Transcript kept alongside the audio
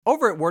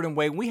Over at Word and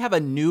Way, we have a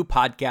new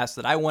podcast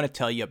that I want to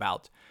tell you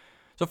about.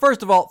 So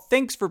first of all,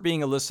 thanks for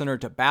being a listener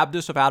to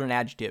Baptist Without an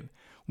Adjective.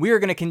 We are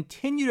going to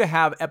continue to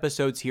have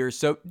episodes here,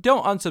 so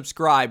don't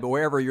unsubscribe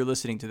wherever you're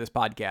listening to this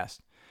podcast.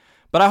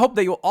 But I hope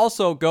that you'll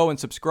also go and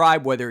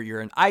subscribe, whether you're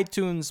in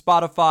iTunes,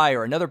 Spotify,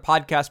 or another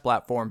podcast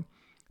platform,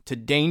 to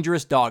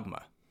Dangerous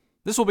Dogma.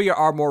 This will be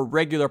our more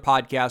regular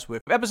podcast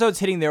with episodes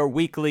hitting there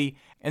weekly,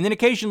 and then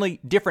occasionally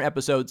different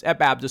episodes at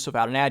Baptist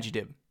Without an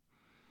Adjective.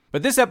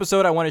 But this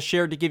episode I want to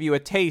share to give you a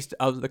taste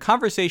of the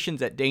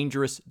conversations at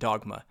Dangerous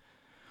Dogma.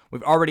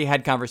 We've already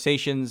had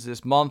conversations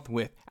this month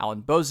with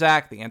Alan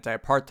Bozak, the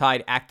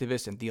anti-apartheid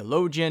activist and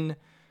theologian,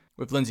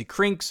 with Lindsay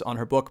Krinks on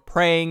her book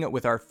Praying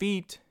with Our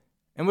Feet,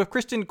 and with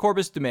Kristen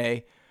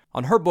Corbis-DeMay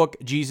on her book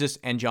Jesus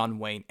and John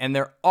Wayne. And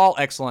they're all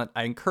excellent.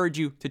 I encourage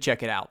you to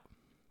check it out.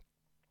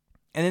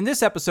 And in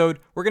this episode,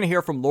 we're going to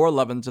hear from Laura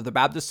Levins of the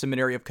Baptist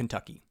Seminary of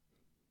Kentucky.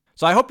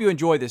 So I hope you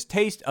enjoy this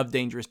taste of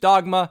Dangerous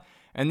Dogma,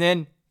 and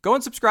then go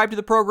and subscribe to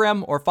the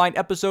program or find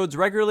episodes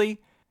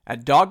regularly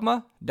at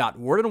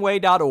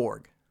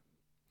dogma.wordandway.org.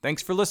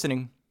 Thanks for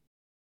listening.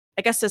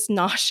 I guess as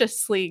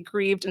nauseously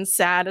grieved and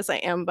sad as I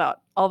am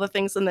about all the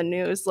things in the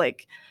news,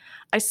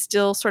 I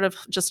still sort of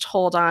just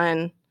hold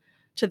on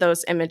to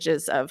those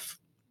images of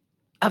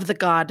the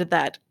God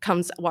that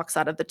walks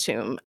out of the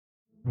tomb.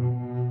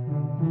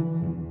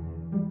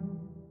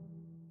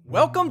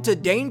 Welcome to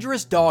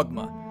Dangerous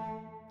Dogma,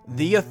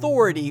 the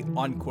authority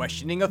on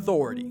questioning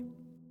authority.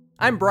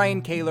 I'm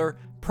Brian Kaler,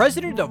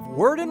 president of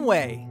Word and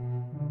Way.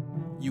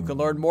 You can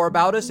learn more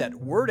about us at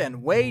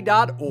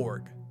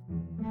wordandway.org.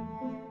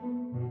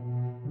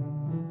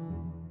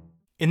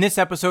 In this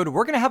episode,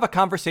 we're going to have a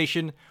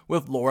conversation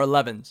with Laura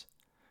Levins.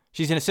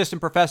 She's an assistant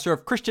professor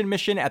of Christian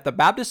mission at the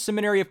Baptist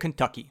Seminary of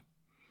Kentucky.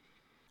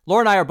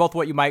 Laura and I are both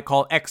what you might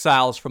call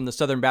exiles from the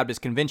Southern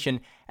Baptist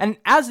Convention, and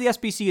as the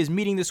SBC is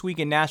meeting this week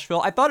in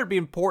Nashville, I thought it'd be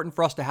important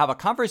for us to have a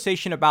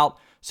conversation about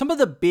some of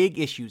the big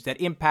issues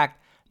that impact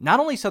not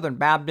only Southern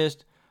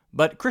Baptist,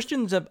 but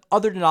Christians of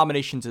other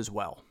denominations as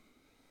well.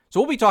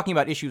 So we'll be talking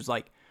about issues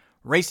like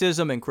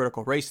racism and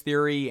critical race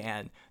theory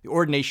and the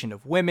ordination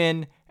of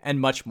women and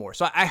much more.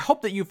 So I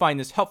hope that you find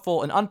this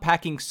helpful in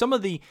unpacking some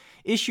of the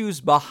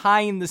issues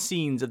behind the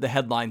scenes of the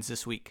headlines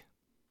this week.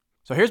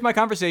 So here's my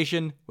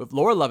conversation with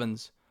Laura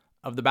Levins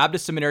of the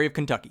Baptist Seminary of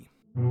Kentucky.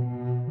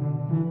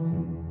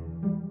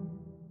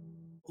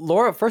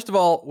 Laura, first of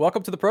all,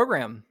 welcome to the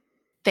program.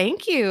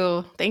 Thank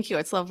you. Thank you.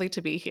 It's lovely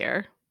to be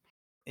here.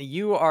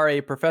 You are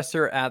a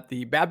professor at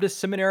the Baptist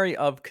Seminary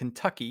of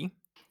Kentucky.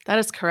 That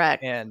is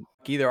correct. And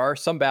there are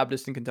some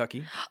Baptists in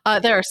Kentucky.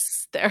 There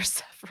are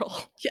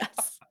several,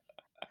 yes.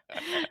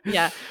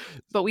 Yeah,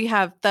 but we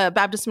have the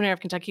Baptist Seminary of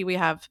Kentucky. We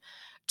have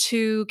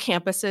 2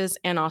 campuses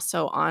and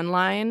also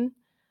online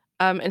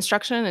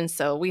instruction. And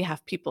so we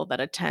have people that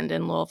attend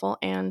in Louisville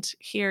and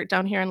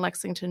down here in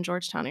Lexington,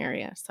 Georgetown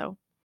area. So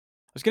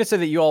I was going to say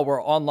that you all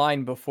were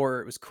online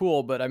before it was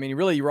cool, but I mean,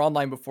 really, you were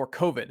online before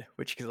COVID,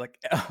 which is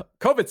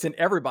COVID sent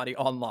everybody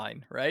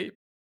online, right?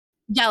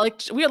 Yeah,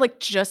 we were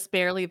just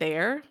barely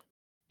there.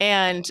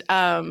 And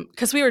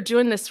because we were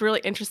doing this really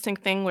interesting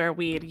thing where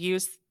we'd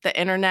use the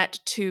internet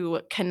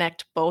to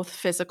connect both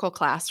physical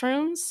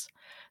classrooms.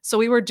 So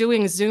we were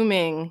doing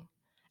Zooming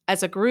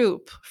as a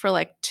group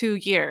for 2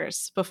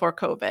 years before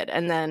COVID.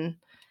 And then,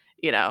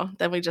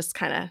 then we just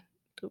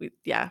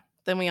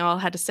then we all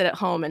had to sit at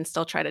home and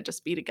still try to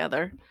just be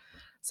together.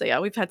 So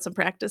yeah, we've had some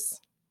practice.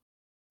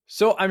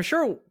 So I'm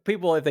sure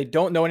people, if they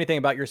don't know anything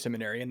about your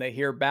seminary and they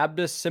hear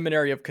Baptist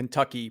Seminary of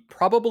Kentucky,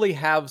 probably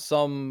have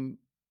some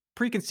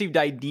preconceived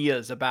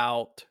ideas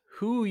about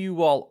who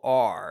you all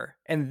are.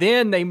 And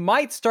then they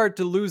might start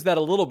to lose that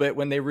a little bit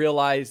when they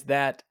realize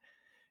that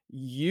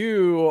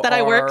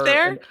I work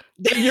there.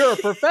 You're a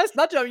professor,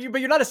 but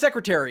you're not a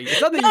secretary. It's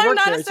not that you work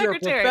there. You're a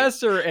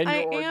professor and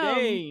you're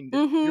ordained.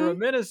 Mm-hmm. You're a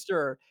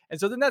minister,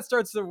 and so then that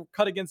starts to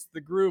cut against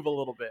the groove a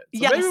little bit.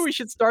 So maybe we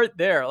should start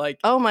there.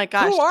 Oh my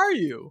gosh, who are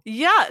you?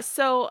 Yeah.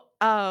 So,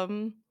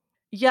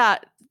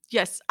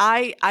 yes,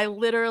 I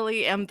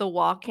literally am the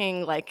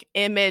walking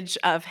image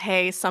of,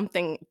 hey,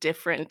 something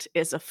different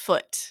is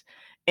afoot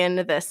in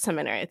this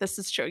seminary. This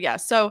is true. Yeah.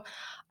 So.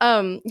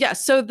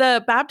 So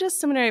the Baptist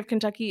Seminary of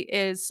Kentucky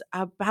is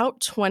about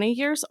 20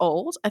 years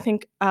old, I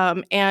think,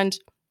 and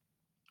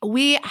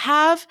we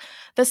have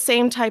the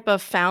same type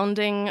of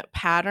founding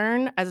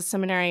pattern as a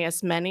seminary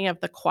as many of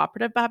the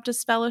Cooperative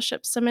Baptist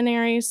Fellowship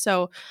seminaries.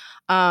 So,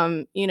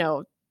 because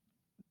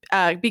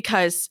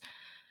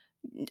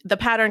the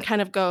pattern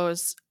kind of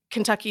goes,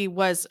 Kentucky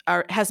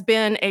has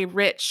been a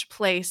rich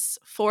place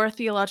for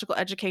theological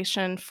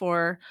education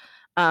for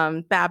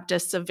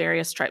Baptists of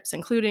various stripes,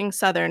 including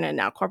Southern and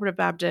now Cooperative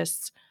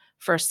Baptists,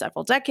 for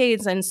several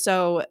decades. And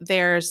so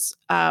there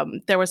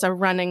was a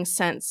running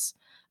sense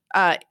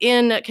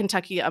in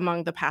Kentucky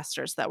among the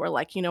pastors that were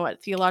like, you know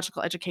what,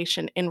 theological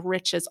education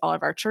enriches all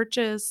of our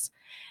churches,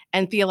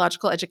 and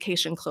theological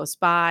education close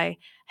by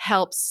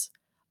helps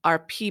our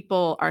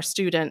people, our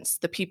students,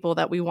 the people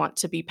that we want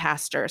to be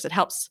pastors.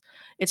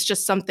 It's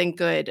just something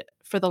good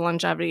for the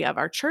longevity of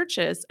our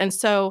churches. And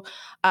so,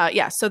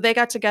 so they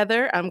got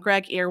together.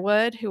 Greg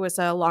Earwood, who was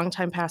a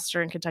longtime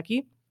pastor in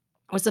Kentucky,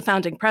 was the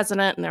founding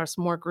president, and there was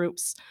more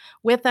groups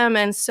with them.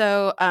 And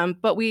so,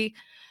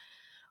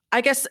 I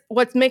guess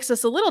what makes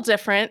us a little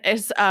different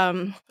is,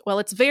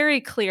 it's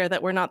very clear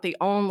that we're not the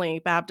only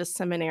Baptist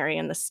seminary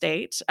in the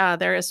state.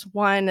 There is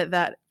one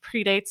that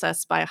predates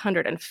us by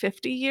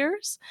 150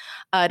 years.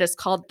 It is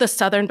called the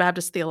Southern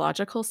Baptist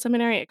Theological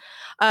Seminary.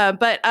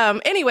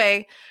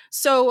 Anyway,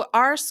 so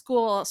our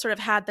school sort of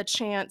had the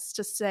chance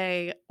to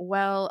say,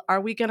 well, are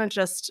we going to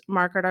just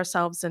market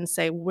ourselves and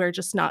say we're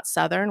just not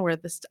Southern, we're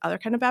this other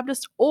kind of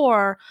Baptist,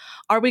 or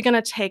are we going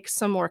to take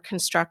some more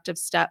constructive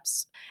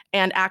steps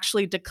and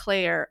actually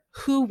declare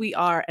who we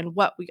are and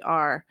what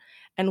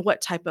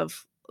type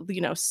of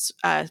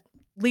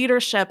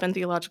leadership and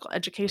theological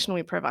education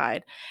we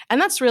provide?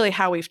 And that's really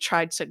how we've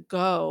tried to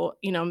go,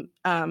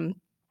 and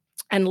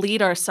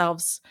lead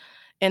ourselves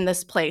in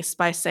this place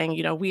by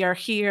saying, we are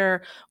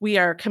here, we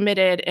are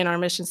committed in our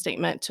mission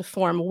statement to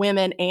form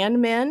women and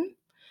men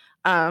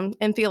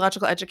in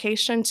theological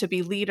education, to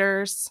be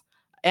leaders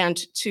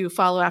and to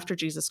follow after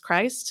Jesus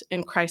Christ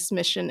in Christ's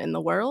mission in the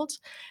world.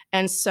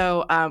 And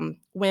so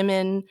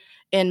women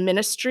in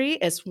ministry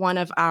is one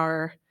of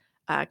our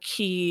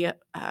key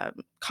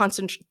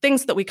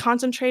things that we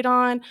concentrate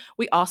on.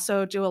 We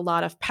also do a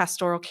lot of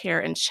pastoral care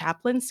and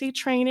chaplaincy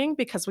training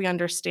because we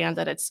understand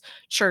that it's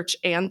church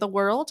and the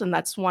world, and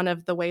that's one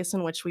of the ways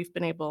in which we've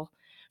been able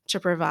to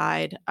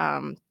provide,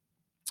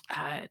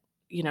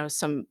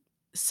 some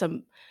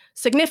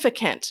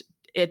significant,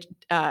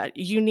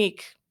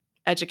 unique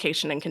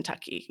education in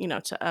Kentucky,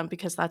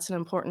 because that's an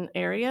important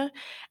area.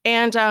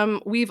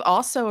 And we've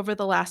also, over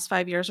the last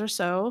 5 years or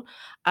so,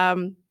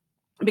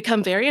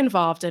 become very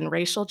involved in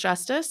racial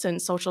justice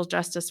and social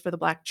justice for the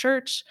Black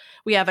church.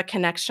 We have a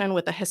connection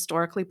with a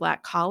historically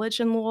Black college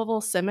in Louisville,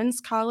 Simmons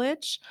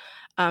College,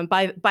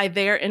 by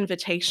their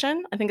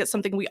invitation. I think it's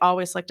something we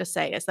always like to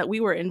say, is that we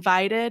were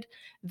invited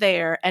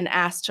there and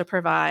asked to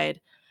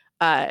provide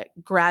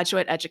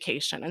graduate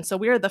education. And so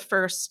we are the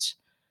first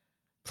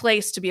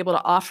place to be able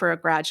to offer a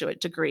graduate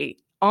degree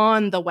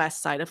on the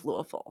west side of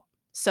Louisville.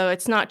 So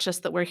it's not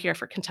just that we're here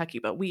for Kentucky,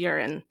 but we are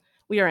in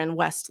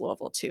West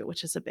Louisville too,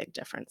 which is a big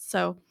difference.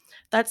 So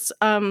that's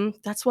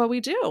what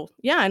we do.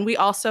 Yeah, and we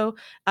also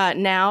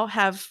now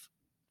have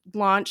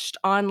launched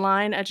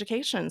online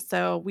education.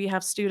 So we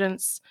have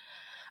students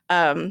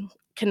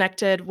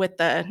connected with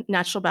the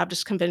National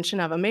Baptist Convention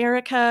of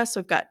America. So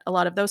we've got a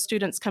lot of those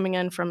students coming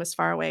in from as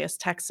far away as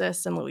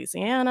Texas and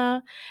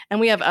Louisiana. And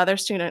we have other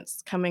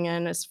students coming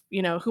in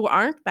who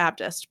aren't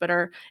Baptist, but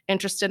are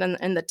interested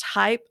in the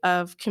type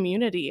of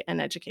community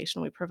and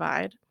education we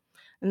provide.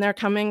 And they're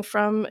coming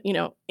from,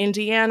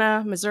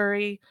 Indiana,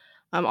 Missouri,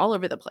 all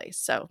over the place.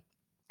 So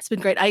it's been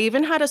great. I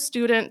even had a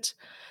student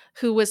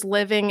who was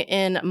living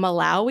in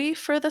Malawi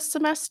for the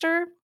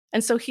semester.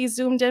 And so he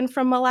zoomed in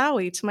from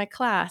Malawi to my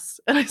class.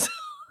 And I was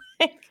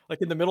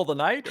Like in the middle of the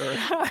night, or?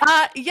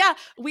 yeah,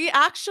 we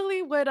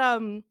actually would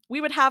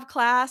have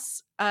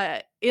class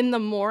in the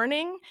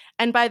morning,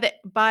 and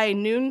by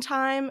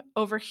noontime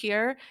over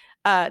here,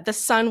 the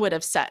sun would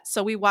have set.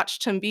 So we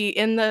watched him be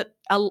in a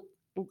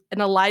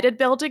lighted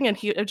building, and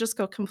he would just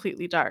go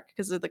completely dark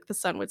because the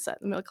sun would set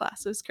in the middle of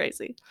class. It was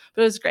crazy,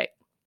 but it was great.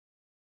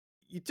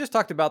 You just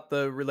talked about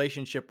the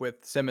relationship with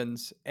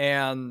Simmons,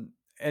 and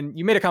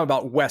you made a comment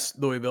about West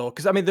Louisville,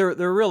 because I mean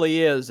there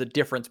really is a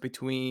difference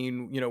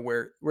between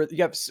where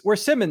you have where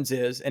Simmons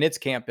is and its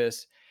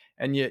campus,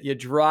 and you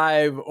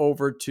drive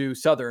over to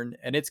Southern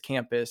and its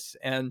campus,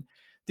 and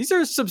these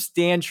are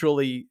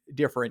substantially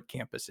different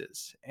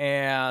campuses,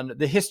 and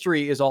the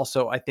history is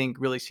also, I think,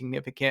 really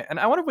significant. And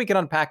I wonder if we can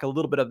unpack a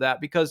little bit of that,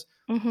 because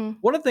Mm-hmm.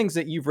 one of the things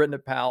that you've written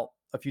about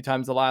a few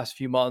times the last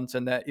few months,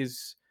 and that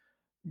is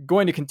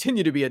going to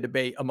continue to be a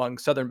debate among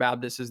Southern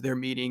Baptists as they're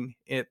meeting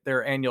at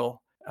their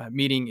annual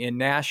meeting in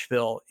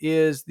Nashville,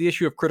 is the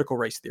issue of critical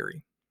race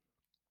theory.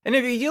 And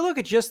if you look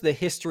at just the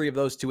history of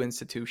those two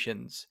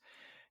institutions,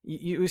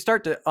 you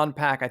start to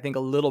unpack, I think, a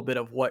little bit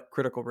of what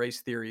critical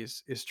race theory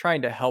is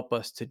trying to help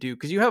us to do.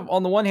 Because you have,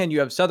 on the one hand, you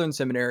have Southern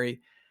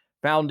Seminary,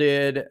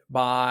 founded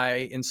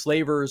by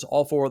enslavers.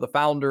 All four of the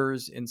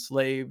founders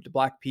enslaved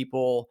Black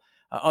people,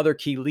 other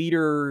key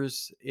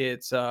leaders.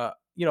 It's a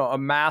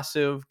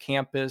massive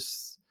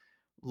campus,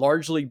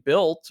 largely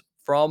built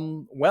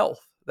from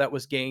wealth that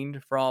was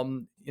gained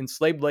from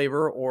enslaved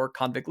labor or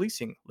convict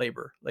leasing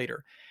labor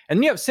later. And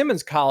then you have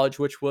Simmons College,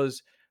 which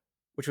was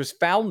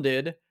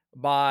founded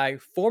by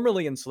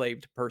formerly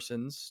enslaved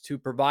persons to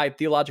provide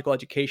theological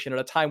education at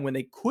a time when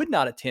they could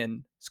not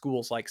attend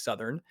schools like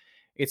Southern.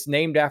 It's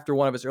named after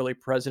one of its early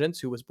presidents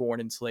who was born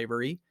in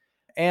slavery.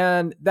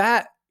 And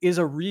that is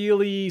a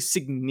really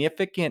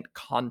significant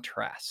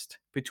contrast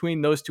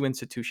between those two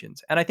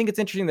institutions. And I think it's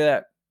interesting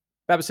that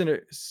Baptist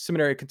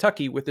Seminary of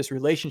Kentucky, with this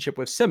relationship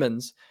with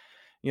Simmons,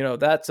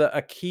 that's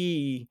a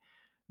key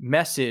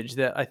message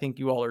that I think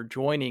you all are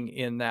joining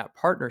in that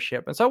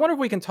partnership. And so I wonder if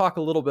we can talk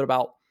a little bit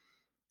about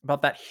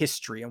that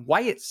history and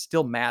why it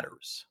still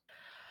matters.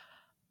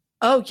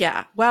 Oh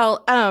yeah.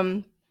 Well,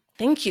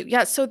 Thank you.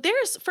 Yeah. So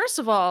there's, first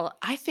of all,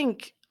 I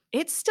think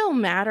it still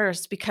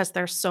matters because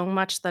there's so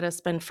much that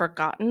has been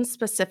forgotten,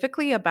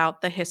 specifically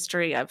about the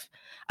history of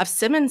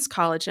Simmons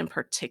College in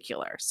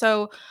particular.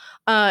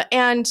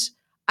 And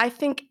I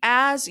think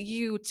as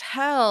you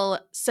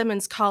tell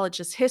Simmons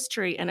College's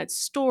history and its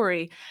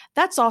story,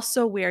 that's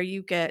also where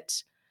you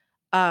get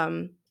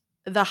um,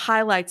 the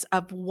highlights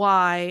of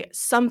why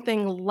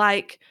something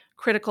like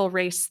critical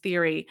race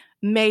theory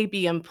may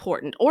be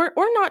important, or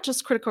not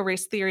just critical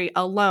race theory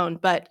alone,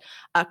 but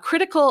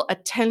critical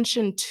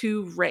attention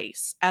to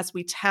race as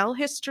we tell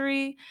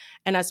history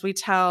and as we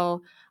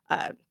tell.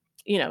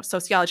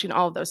 Sociology and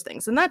all of those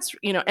things. And that's,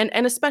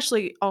 and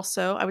especially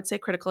also, I would say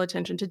critical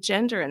attention to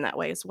gender in that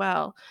way as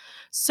well.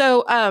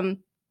 So,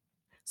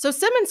 so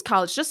Simmons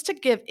College, just to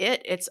give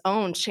it its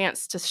own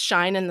chance to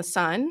shine in the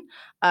sun,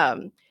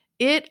 um,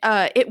 it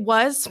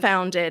was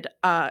founded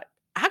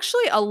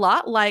actually a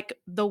lot like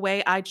the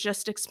way I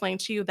just explained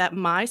to you that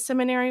my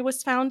seminary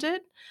was founded,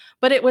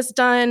 but it was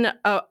done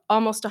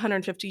almost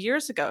 150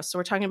 years ago. So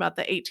we're talking about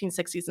the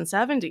 1860s and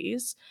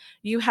 70s.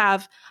 You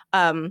have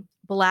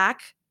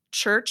Black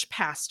church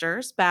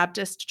pastors,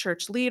 Baptist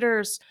church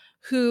leaders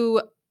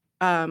who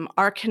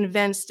are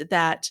convinced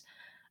that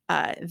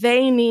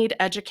they need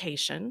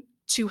education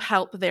to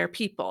help their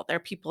people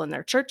in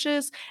their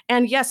churches.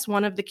 And yes,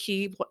 one of the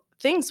key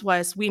things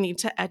was we need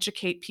to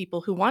educate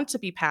people who want to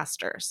be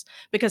pastors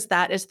because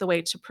that is the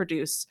way to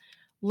produce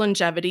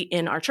longevity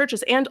in our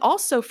churches. And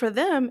also for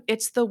them,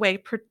 it's the way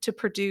to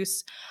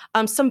produce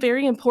some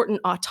very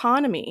important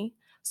autonomy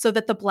so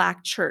that the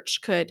Black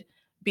church could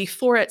be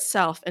for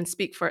itself and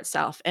speak for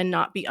itself and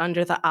not be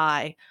under the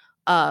eye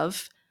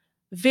of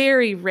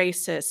very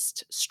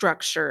racist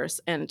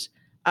structures and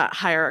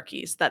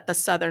hierarchies that the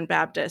Southern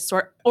Baptists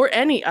or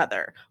any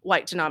other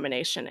white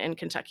denomination in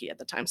Kentucky at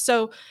the time.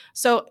 So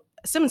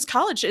Simmons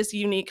College is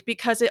unique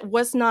because it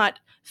was not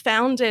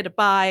founded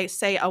by,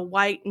 say, a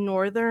white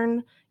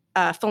Northern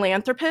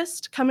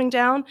philanthropist coming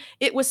down.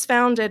 It was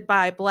founded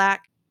by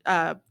Black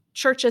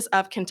churches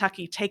of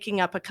Kentucky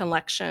taking up a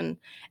collection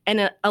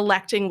and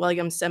electing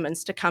William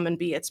Simmons to come and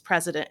be its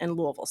president in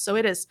Louisville. So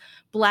it is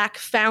Black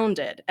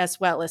founded as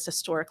well as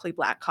historically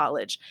Black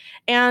college.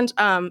 And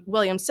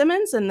William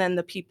Simmons and then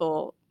the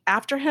people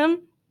after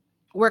him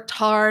worked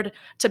hard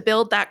to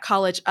build that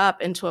college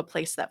up into a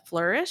place that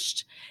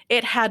flourished.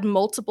 It had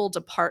multiple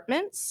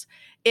departments.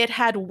 It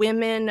had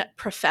women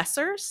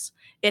professors.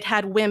 It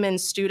had women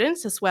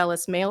students as well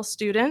as male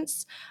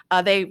students.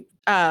 One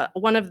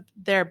of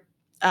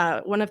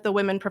the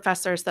women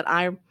professors that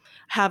I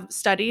have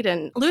studied,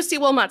 and Lucy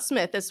Wilmot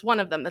Smith is one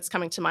of them that's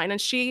coming to mind.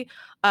 And she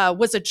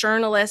was a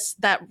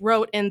journalist that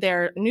wrote in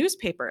their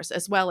newspapers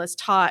as well as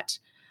taught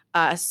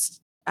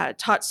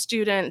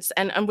students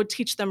and would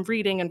teach them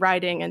reading and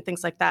writing and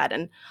things like that.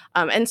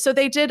 And so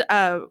they did,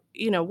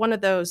 one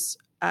of those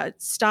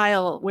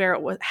style where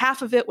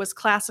half of it was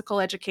classical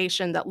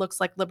education that looks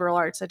like liberal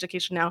arts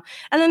education now,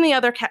 and then the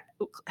other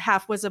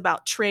half was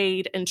about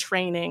trade and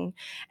training.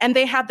 And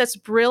they had this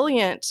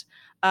brilliant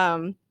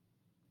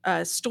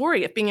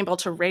story of being able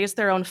to raise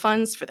their own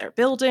funds for their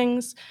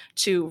buildings,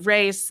 to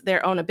raise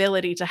their own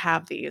ability to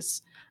have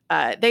these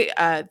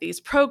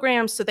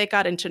programs. So they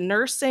got into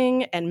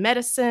nursing and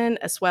medicine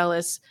as well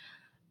as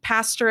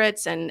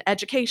pastorates and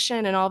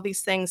education and all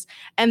these things.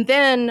 And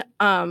then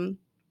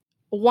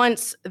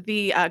once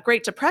the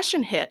Great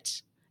Depression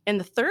hit in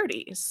the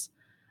 30s,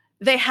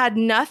 they had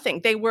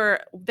nothing.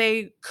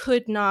 They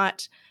could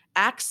not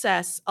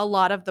access a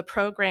lot of the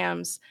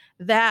programs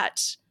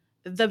that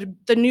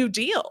the New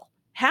Deal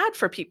had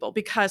for people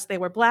because they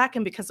were Black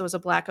and because it was a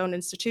Black-owned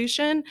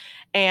institution,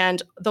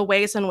 and the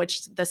ways in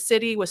which the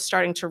city was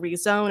starting to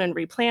rezone and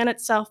replan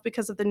itself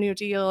because of the New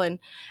Deal, and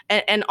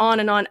on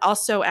and on.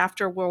 Also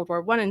after World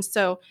War I, and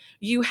so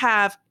you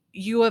have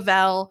U of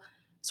L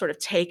sort of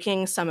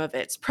taking some of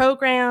its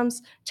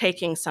programs,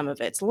 taking some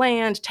of its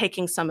land,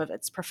 taking some of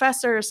its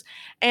professors,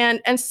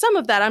 and some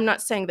of that. I'm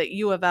not saying that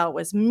U of L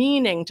was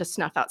meaning to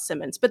snuff out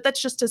Simmons, but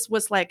that's just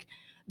was like,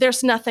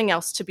 there's nothing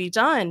else to be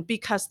done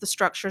because the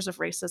structures of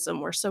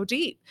racism were so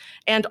deep.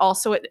 And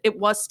also it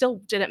was still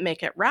didn't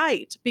make it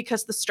right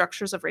because the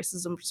structures of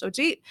racism were so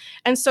deep.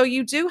 And so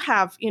you do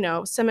have,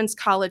 Simmons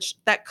College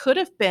that could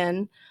have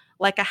been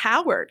like a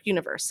Howard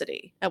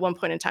University at one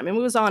point in time. And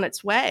it was on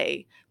its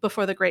way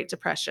before the Great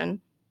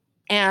Depression.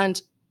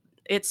 And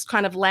it's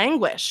kind of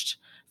languished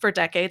for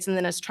decades and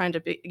then is trying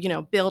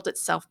to build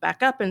itself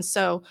back up. And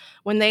so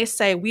when they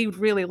say we'd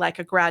really like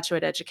a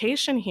graduate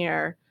education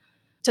here,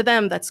 to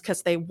them, that's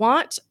because they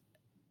want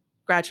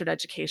graduate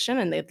education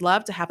and they'd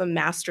love to have a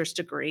master's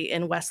degree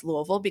in West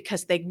Louisville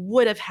because they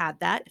would have had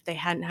that if they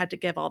hadn't had to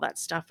give all that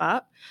stuff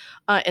up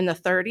in the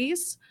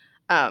 30s.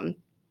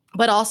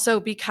 But also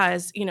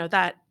because,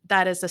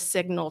 that is a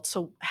signal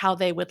to how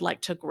they would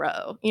like to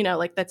grow.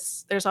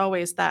 There's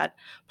always that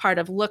part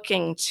of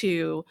looking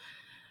to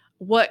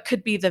what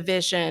could be the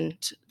vision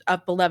a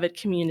beloved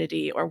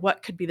community, or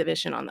what could be the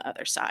vision on the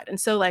other side. And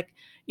so, like,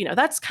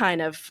 that's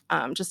kind of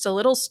just a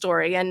little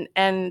story.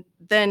 And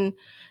then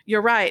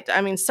you're right.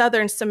 I mean,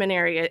 Southern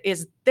Seminary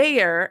is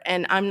there,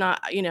 and I'm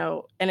not,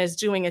 and is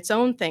doing its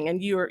own thing.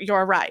 And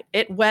you're right.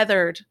 It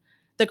weathered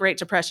the Great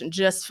Depression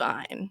just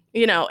fine.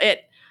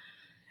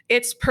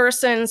 Its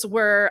persons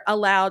were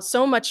allowed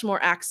so much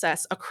more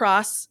access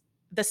across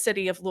the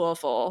city of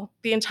Louisville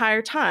the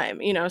entire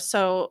time,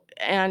 so,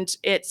 and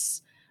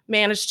it's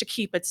managed to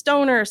keep its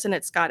donors, and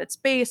it's got its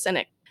base,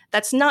 and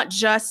that's not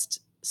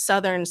just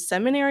Southern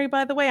Seminary,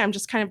 by the way. I'm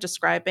just kind of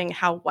describing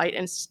how white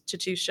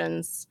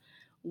institutions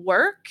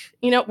work,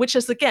 which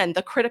is, again,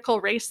 the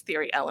critical race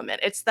theory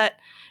element. It's that,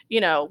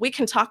 we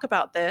can talk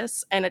about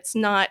this, and it's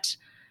not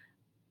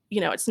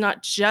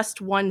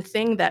just one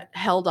thing that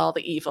held all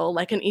the evil,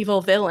 like an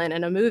evil villain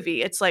in a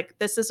movie. It's like,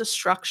 this is a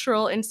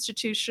structural,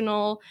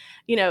 institutional,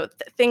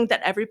 thing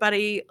that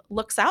everybody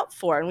looks out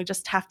for, and we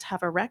just have to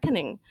have a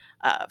reckoning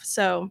of.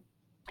 So,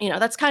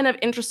 that's kind of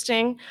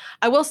interesting.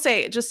 I will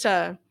say, just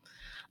as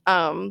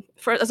a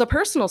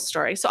personal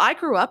story. So I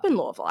grew up in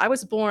Louisville. I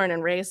was born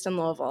and raised in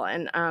Louisville,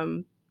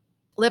 and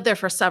lived there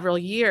for several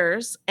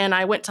years. And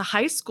I went to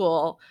high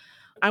school.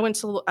 I went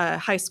to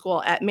high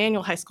school at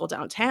Manual High School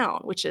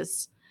downtown,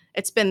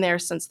 it's been there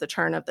since the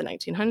turn of the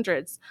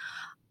 1900s.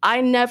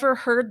 I never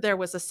heard there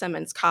was a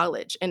Simmons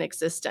College in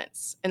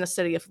existence in the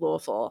city of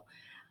Louisville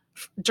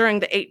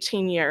during the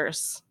 18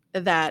 years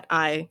that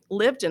I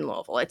lived in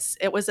Louisville.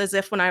 It was as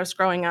if when I was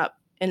growing up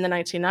in the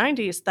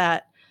 1990s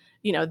that,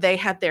 they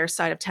had their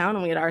side of town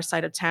and we had our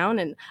side of town.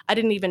 And I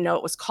didn't even know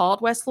it was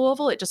called West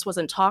Louisville. It just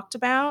wasn't talked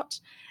about.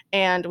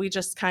 And we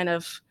just kind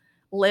of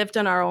lived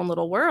in our own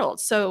little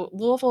world. So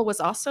Louisville was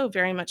also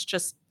very much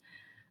just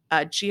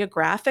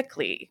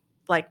geographically,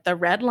 like, the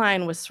red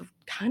line was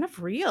kind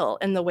of real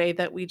in the way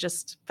that we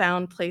just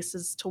found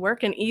places to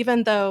work. And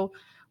even though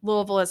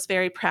Louisville is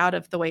very proud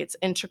of the way it's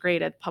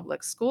integrated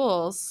public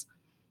schools,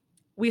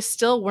 we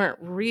still weren't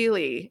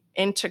really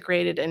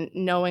integrated in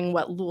knowing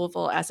what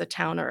Louisville as a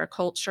town or a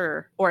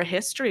culture or a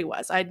history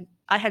was. I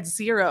had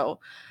zero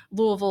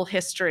Louisville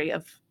history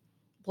of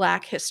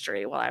Black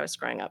history while I was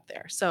growing up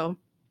there. So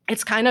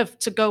it's kind of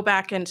to go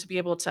back and to be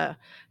able to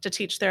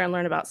teach there and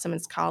learn about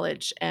Simmons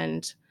College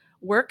and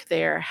work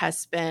there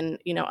has been,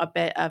 a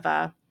bit of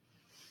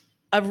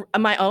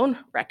my own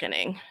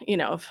reckoning,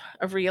 of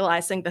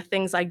realizing the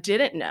things I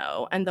didn't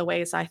know and the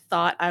ways I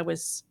thought I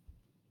was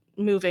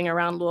moving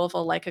around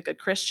Louisville like a good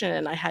Christian,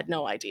 and I had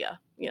no idea,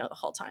 the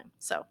whole time.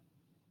 So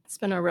it's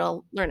been a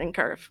real learning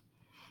curve.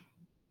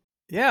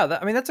 Yeah,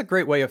 I mean, that's a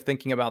great way of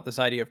thinking about this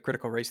idea of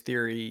critical race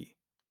theory,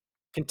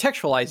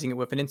 contextualizing it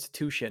with an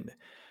institution.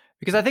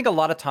 Because I think a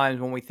lot of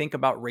times when we think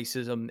about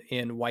racism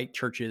in white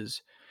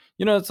churches,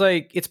 it's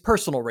like it's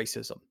personal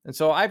racism. And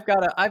so I've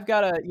got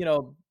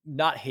to,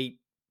 not hate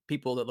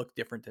people that look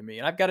different than me,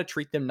 and I've got to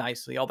treat them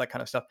nicely, all that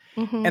kind of stuff.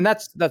 Hmm. And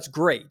that's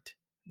great.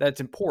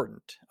 That's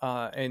important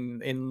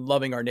in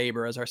loving our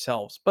neighbor as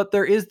ourselves. But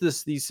there is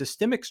these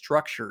systemic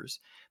structures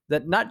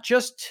that not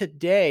just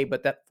today,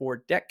 but that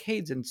for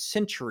decades and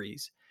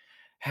centuries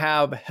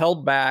have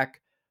held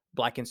back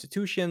Black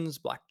institutions,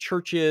 Black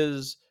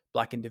churches,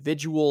 Black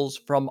individuals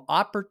from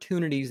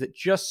opportunities that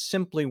just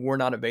simply were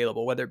not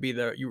available, whether it be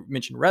you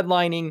mentioned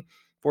redlining,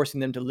 forcing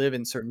them to live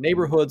in certain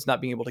neighborhoods,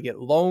 not being able to get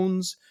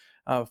loans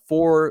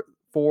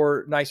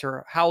for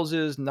nicer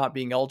houses, not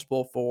being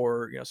eligible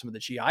for some of the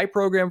GI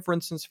program, for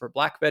instance, for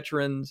Black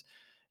veterans.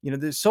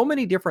 There's so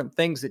many different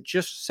things that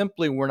just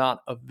simply were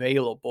not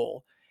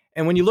available.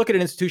 And when you look at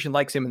an institution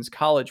like Simmons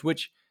College,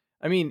 which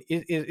I mean,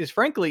 is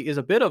frankly is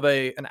a bit of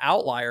an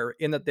outlier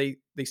in that they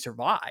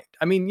survived.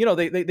 I mean,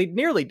 they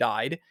nearly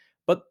died,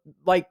 but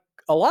like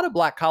a lot of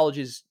Black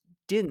colleges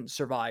didn't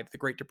survive the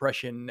Great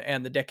Depression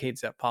and the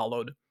decades that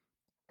followed.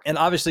 And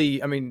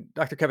obviously, I mean,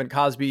 Dr. Kevin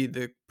Cosby,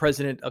 the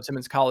president of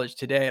Simmons College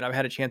today, and I've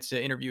had a chance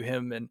to interview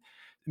him and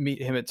meet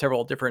him at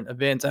several different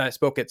events. And I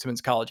spoke at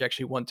Simmons College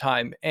actually one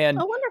time, and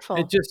Oh, it's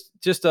wonderful.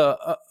 just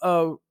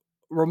a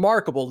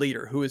remarkable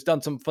leader who has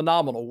done some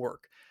phenomenal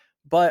work.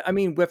 But I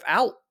mean,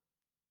 without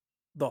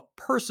the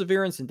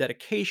perseverance and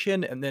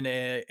dedication, and then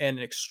an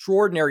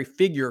extraordinary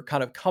figure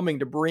kind of coming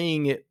to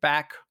bring it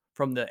back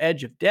from the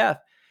edge of death.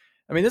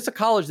 I mean, this is a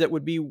college that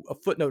would be a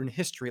footnote in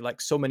history, like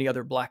so many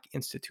other Black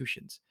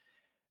institutions.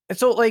 And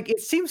so, like,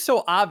 it seems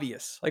so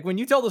obvious. Like when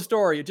you tell the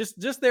story,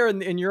 just there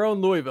in your own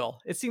Louisville,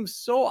 it seems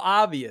so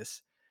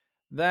obvious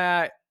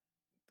that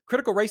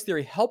critical race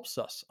theory helps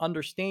us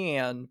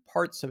understand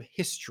parts of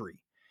history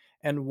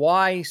and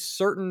why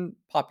certain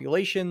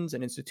populations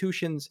and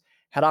institutions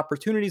had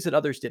opportunities that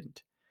others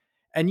didn't.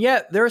 And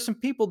yet, there are some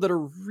people that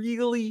are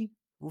really,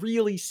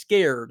 really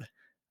scared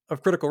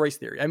of critical race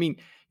theory. I mean,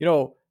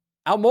 Al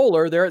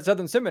Mohler there at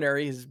Southern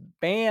Seminary has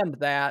banned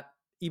that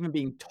even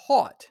being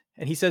taught.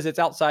 And he says it's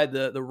outside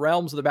the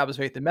realms of the Baptist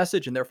faith and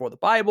message, and therefore the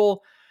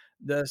Bible.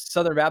 The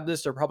Southern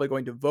Baptists are probably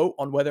going to vote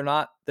on whether or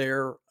not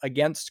they're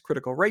against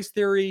critical race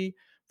theory.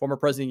 Former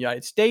president of the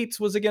United States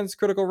was against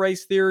critical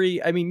race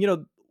theory. I mean,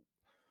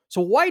 So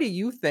why do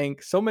you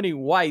think so many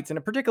whites,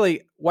 and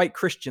particularly white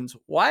Christians,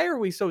 why are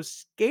we so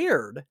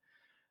scared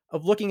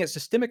of looking at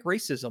systemic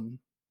racism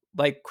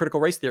like critical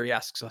race theory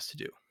asks us to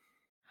do?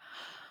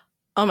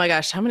 Oh my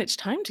gosh, how much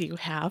time do you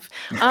have?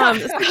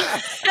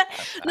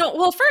 No,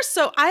 well, first,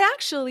 so I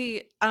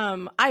actually,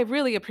 I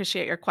really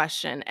appreciate your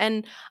question,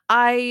 and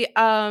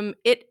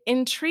it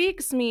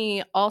intrigues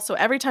me also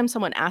every time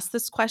someone asks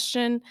this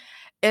question,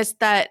 is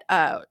that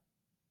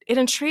it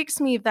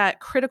intrigues me that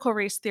critical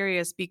race theory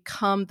has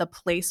become the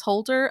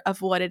placeholder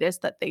of what it is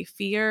that they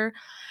fear.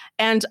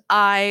 And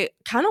I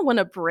kind of want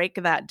to break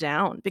that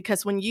down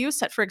because when you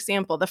said, for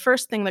example, the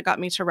first thing that got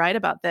me to write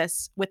about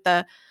this with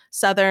the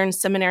Southern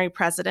Seminary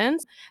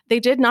presidents, they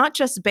did not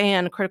just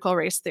ban critical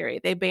race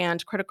theory, they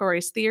banned critical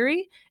race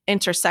theory,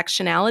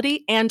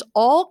 intersectionality, and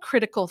all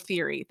critical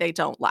theory they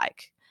don't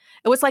like.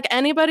 It was like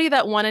anybody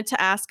that wanted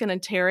to ask an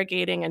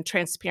interrogating and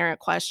transparent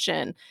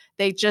question,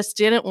 they just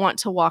didn't want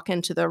to walk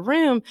into the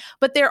room.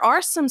 But there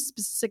are some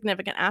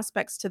significant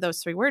aspects to those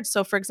three words.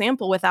 So, for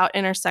example, without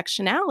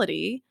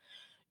intersectionality,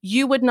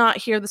 you would not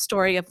hear the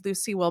story of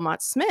Lucy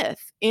Wilmot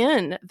Smith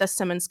in the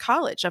Simmons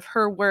College, of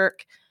her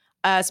work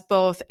as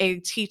both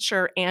a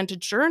teacher and a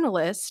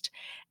journalist.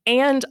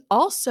 And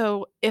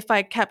also, if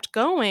I kept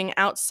going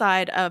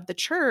outside of the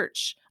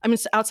church,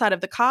 outside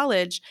of the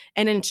college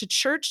and into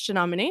church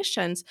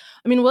denominations,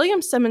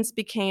 William Simmons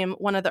became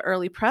one of the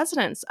early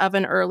presidents of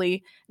an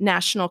early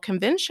national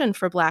convention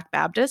for Black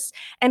Baptists,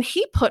 and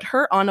he put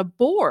her on a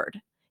board.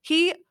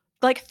 He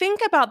think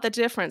about the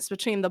difference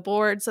between the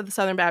boards of the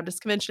Southern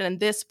Baptist Convention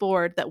and this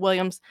board that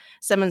William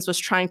Simmons was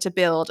trying to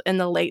build in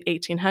the late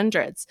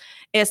 1800s,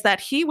 is that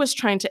he was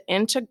trying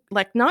to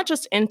not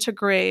just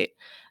integrate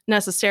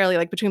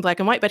necessarily between black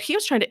and white, but he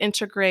was trying to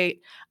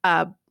integrate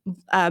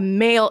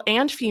male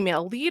and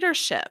female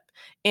leadership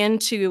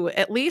into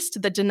at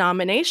least the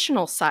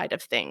denominational side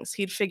of things.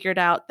 He'd figured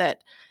out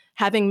that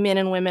having men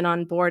and women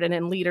on board and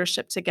in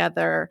leadership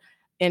together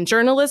in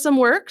journalism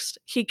works.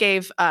 He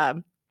gave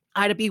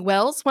Ida B.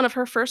 Wells one of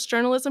her first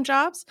journalism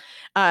jobs.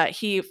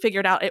 He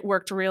figured out it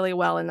worked really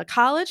well in the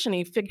college, and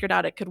he figured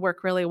out it could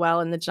work really well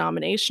in the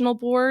denominational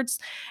boards.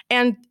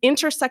 And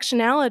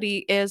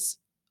intersectionality is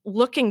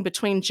looking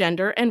between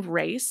gender and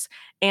race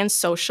and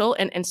social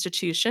and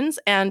institutions.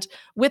 And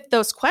with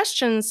those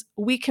questions,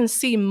 we can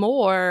see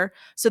more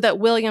so that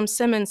William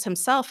Simmons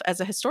himself, as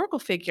a historical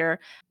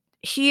figure,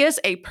 he is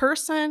a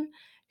person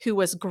who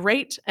was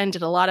great and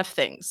did a lot of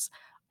things.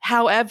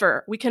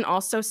 However, we can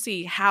also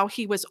see how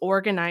he was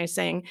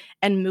organizing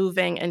and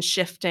moving and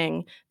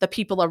shifting the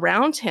people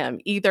around him,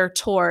 either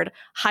toward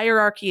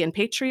hierarchy and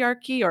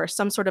patriarchy or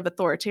some sort of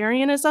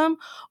authoritarianism,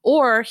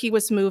 or he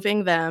was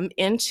moving them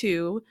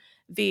into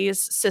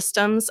these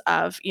systems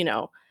of,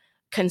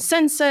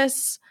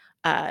 consensus,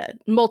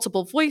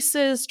 multiple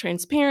voices,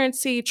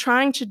 transparency,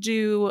 trying to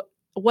do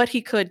what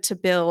he could to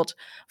build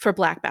for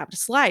Black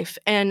Baptist life.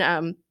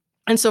 And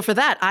so for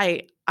that,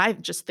 I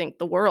just think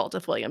the world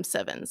of William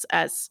Simmons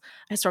as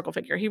a historical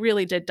figure. He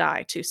really did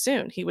die too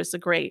soon. He was a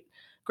great,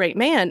 great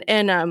man.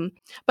 And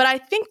but I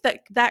think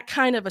that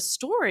kind of a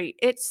story,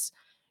 it's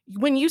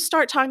when you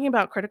start talking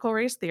about critical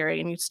race theory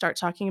and you start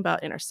talking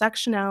about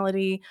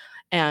intersectionality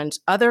and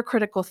other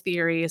critical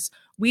theories,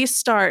 we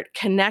start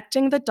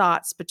connecting the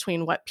dots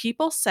between what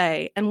people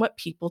say and what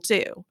people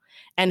do,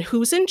 and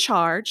who's in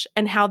charge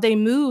and how they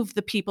move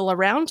the people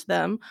around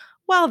them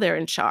while they're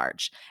in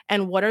charge,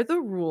 and what are the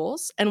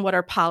rules and what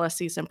are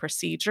policies and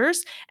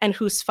procedures and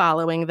who's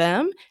following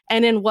them,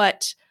 and in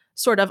what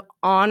sort of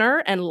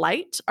honor and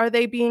light are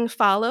they being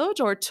followed,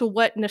 or to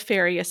what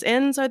nefarious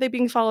ends are they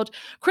being followed.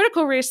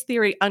 Critical race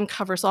theory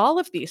uncovers all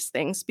of these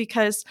things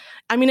because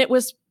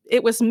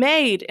it was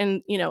made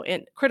in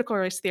critical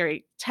race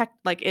theory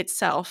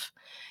itself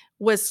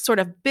was sort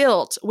of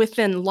built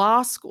within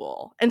law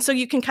school. And so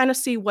you can kind of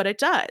see what it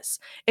does.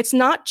 It's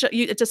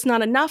just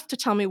not enough to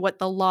tell me what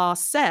the law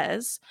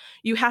says.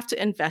 You have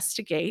to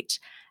investigate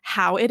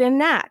how it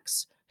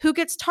enacts, who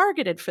gets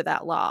targeted for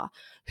that law,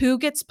 who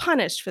gets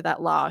punished for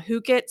that law, who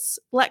gets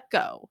let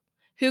go,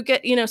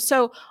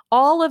 so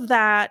all of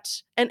that,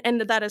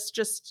 and that is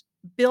just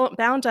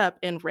bound up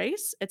in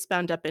race, it's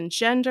bound up in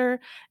gender,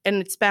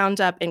 and it's bound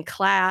up in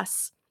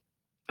class,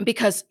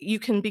 because you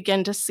can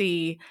begin to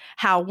see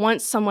how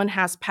once someone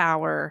has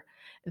power,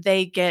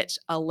 they get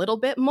a little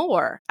bit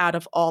more out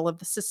of all of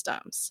the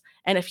systems.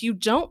 And if you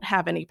don't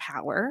have any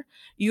power,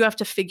 you have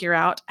to figure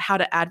out how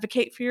to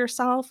advocate for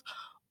yourself,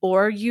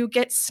 or you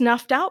get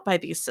snuffed out by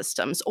these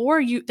systems,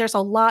 or there's a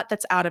lot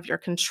that's out of your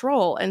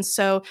control. And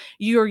so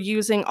you're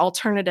using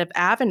alternative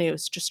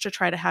avenues just to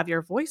try to have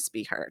your voice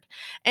be heard.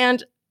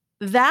 And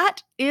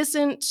that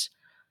isn't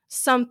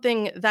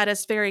something that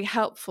is very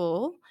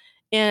helpful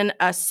in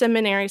a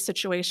seminary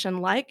situation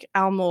like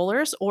Al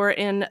Mohler's, or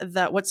in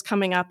what's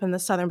coming up in the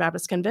Southern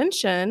Baptist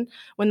Convention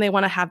when they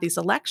want to have these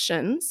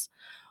elections,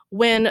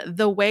 when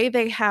the way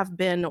they have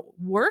been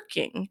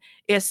working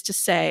is to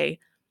say,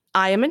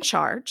 I am in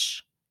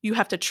charge. You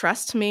have to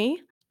trust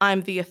me.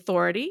 I'm the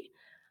authority.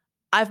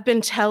 I've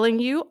been telling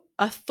you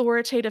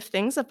authoritative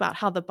things about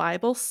how the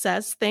Bible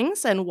says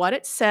things and what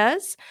it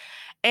says.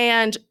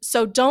 And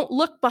so don't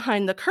look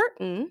behind the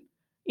curtain,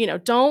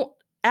 don't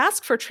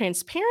ask for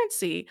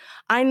transparency.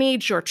 I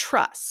need your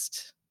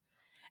trust.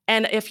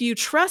 And if you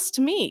trust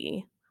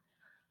me,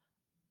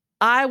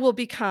 I will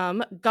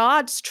become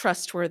God's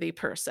trustworthy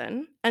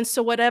person. And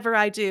so whatever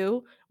I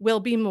do will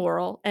be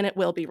moral and it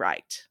will be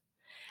right.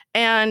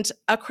 And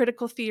a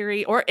critical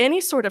theory or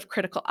any sort of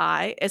critical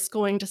eye is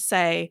going to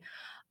say,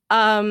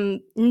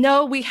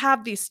 no, we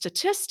have these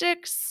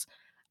statistics.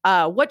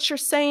 What you're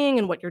saying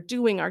and what you're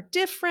doing are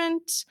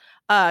different.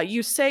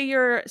 You say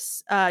you're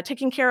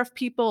taking care of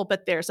people,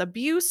 but there's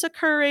abuse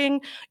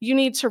occurring. You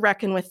need to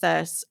reckon with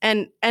this.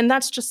 And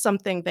that's just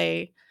something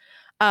they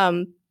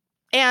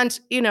and,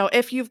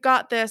 if you've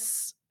got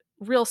this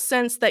real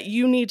sense that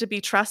you need to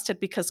be trusted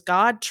because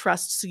God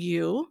trusts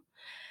you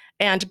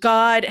and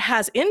God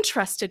has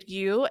entrusted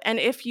you, and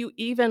if you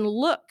even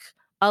look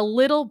a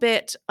little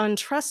bit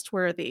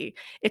untrustworthy,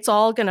 it's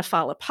all going to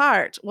fall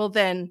apart. Well,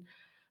 then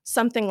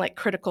something like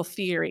critical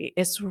theory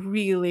is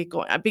really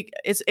going,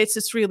 it's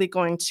just really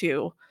going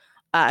to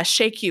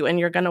shake you, and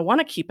you're going to want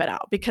to keep it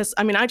out because,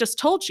 I just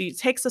told you, it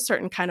takes a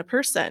certain kind of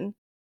person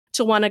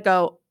to want to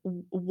go,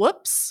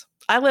 whoops,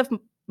 I live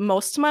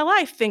most of my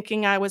life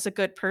thinking I was a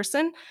good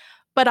person,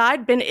 but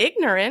I'd been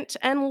ignorant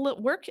and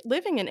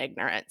living in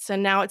ignorance.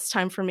 And now it's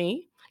time for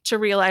me to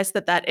realize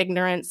that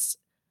ignorance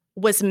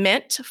was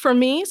meant for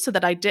me so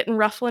that I didn't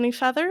ruffle any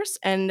feathers.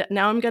 And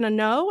now I'm going to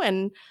know.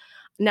 And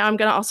now I'm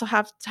going to also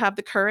have to have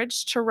the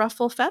courage to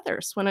ruffle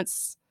feathers when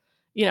it's,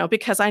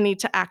 because I need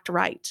to act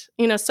right.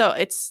 So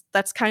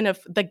that's kind of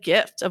the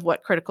gift of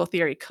what critical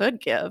theory could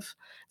give.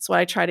 It's what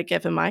I try to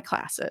give in my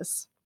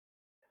classes.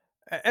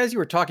 As you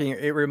were talking,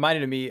 it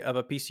reminded me of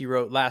a piece you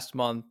wrote last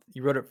month.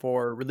 You wrote it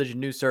for Religion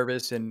News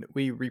Service, and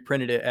we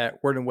reprinted it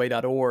at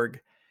wordandway.org.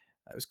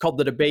 It was called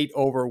 "The Debate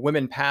Over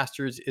Women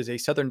Pastors is a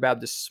Southern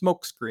Baptist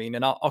Smokescreen,"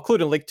 and I'll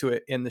include a link to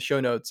it in the show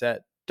notes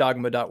at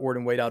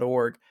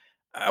dogma.wordandway.org.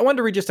 I wanted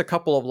to read just a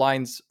couple of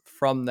lines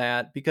from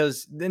that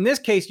because in this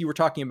case, you were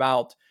talking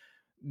about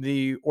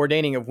the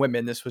ordaining of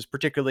women. This was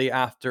particularly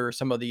after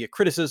some of the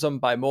criticism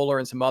by Mohler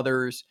and some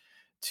others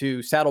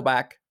to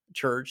Saddleback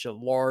Church, a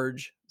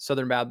large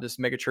Southern Baptist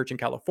megachurch in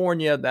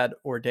California that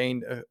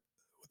ordained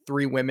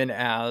 3 women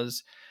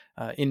as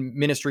in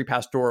ministry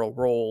pastoral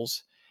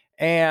roles.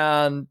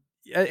 And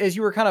as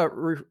you were kind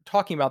of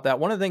talking about that,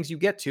 one of the things you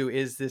get to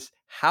is this: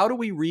 how do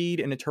we read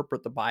and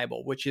interpret the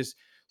Bible, which is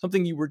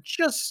something you were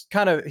just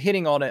kind of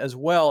hitting on it as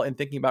well in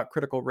thinking about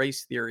critical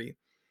race theory.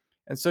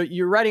 And so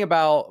you're writing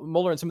about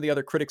Mohler and some of the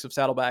other critics of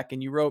Saddleback,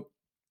 and you wrote,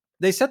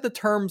 they set the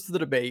terms of the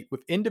debate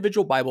with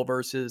individual Bible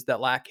verses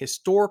that lack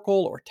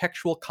historical or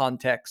textual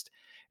context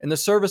in the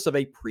service of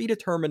a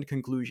predetermined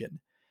conclusion.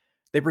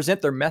 They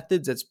present their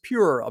methods as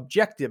pure,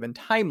 objective, and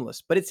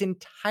timeless, but it's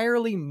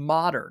entirely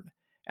modern,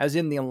 as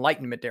in the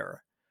Enlightenment era.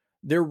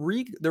 Their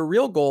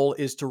real goal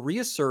is to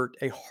reassert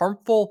a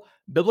harmful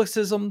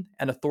biblicism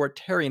and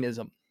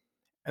authoritarianism.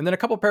 And then a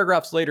couple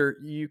paragraphs later,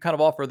 you kind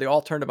of offer the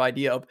alternative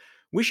idea of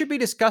we should be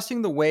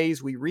discussing the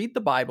ways we read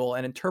the Bible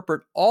and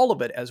interpret all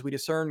of it as we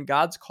discern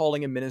God's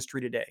calling and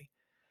ministry today.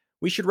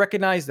 We should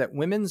recognize that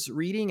women's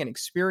reading and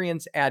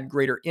experience add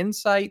greater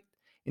insight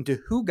into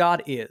who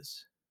God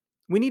is.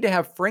 We need to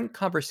have frank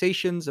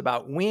conversations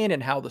about when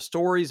and how the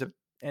stories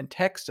and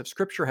texts of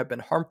Scripture have been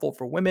harmful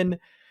for women,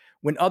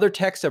 when other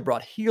texts have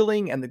brought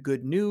healing and the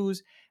good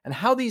news, and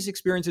how these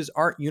experiences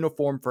aren't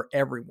uniform for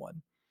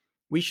everyone.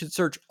 We should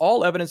search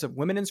all evidence of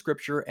women in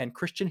Scripture and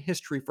Christian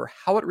history for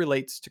how it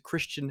relates to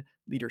Christian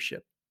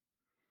leadership.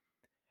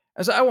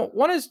 And so I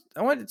wanted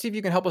to see if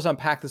you can help us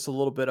unpack this a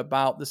little bit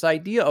about this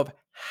idea of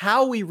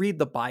how we read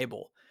the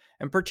Bible,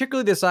 and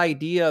particularly this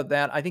idea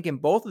that I think in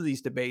both of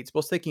these debates,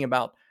 both thinking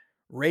about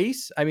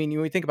race. I mean,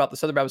 when we think about the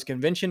Southern Baptist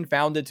Convention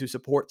founded to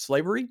support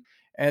slavery,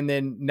 and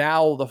then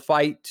now the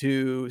fight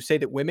to say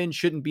that women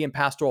shouldn't be in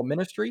pastoral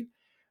ministry.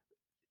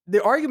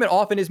 The argument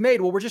often is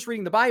made, well, we're just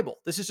reading the Bible.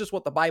 This is just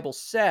what the Bible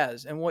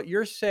says. And what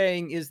you're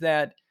saying is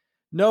that,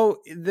 no,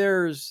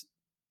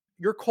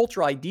 your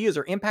cultural ideas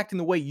are impacting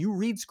the way you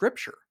read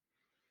Scripture.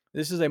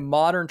 This is a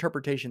modern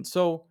interpretation.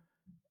 So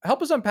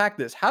help us unpack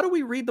this. How do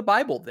we read the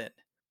Bible then?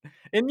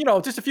 In,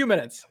 just a few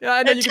minutes. Yeah,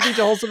 I know you can teach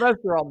a whole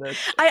semester on this.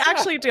 I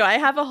actually do. I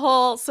have a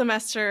whole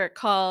semester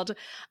called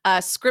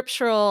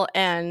Scriptural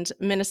and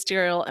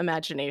Ministerial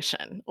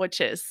Imagination, which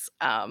is,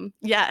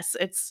 yes,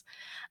 it's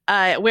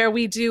where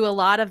we do a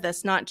lot of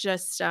this, not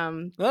just.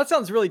 Well, that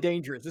sounds really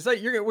dangerous. It's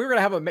like we're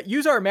going to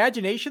use our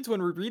imaginations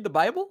when we read the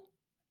Bible?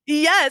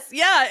 Yes.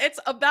 Yeah. It's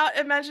about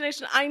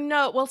imagination. I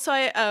know. Well,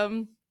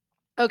 so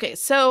okay,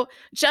 so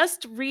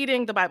just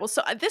reading the Bible.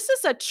 So this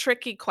is a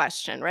tricky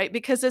question, right?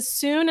 Because as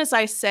soon as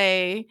I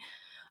say,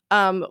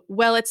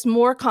 well, it's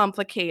more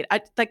complicated,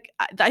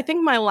 I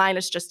think my line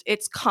is just,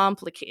 it's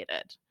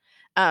complicated,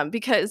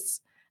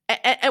 because,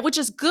 which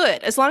is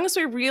good. As long as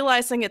we're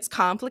realizing it's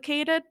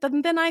complicated,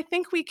 then I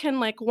think we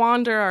can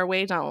wander our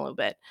way down a little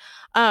bit.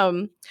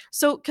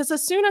 So, because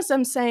as soon as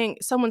I'm saying,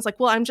 someone's like,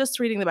 well, I'm just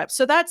reading the Bible.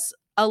 So that's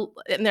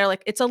and they're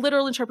like, it's a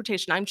literal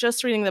interpretation. I'm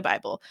just reading the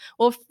Bible.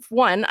 Well,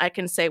 one, I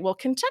can say, well,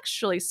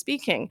 contextually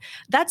speaking,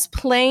 that's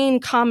plain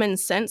common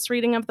sense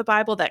reading of the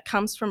Bible that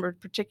comes from a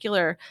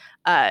particular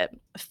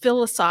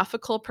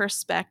philosophical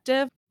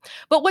perspective.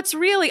 But what's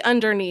really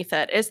underneath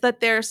it is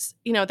that there's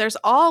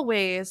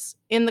always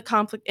in the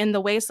conflict in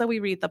the ways that we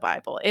read the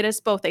Bible. It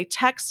is both a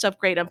text of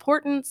great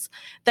importance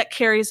that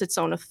carries its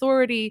own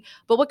authority,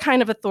 but what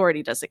kind of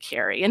authority does it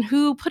carry and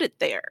who put it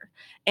there?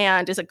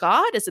 And is it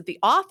God? Is it the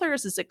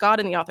authors? Is it God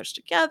and the authors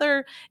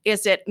together?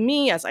 Is it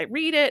me as I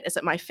read it? Is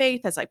it my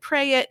faith as I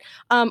pray it?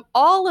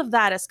 All of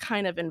that is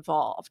kind of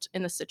involved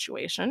in the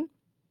situation.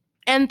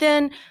 And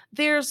then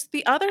there's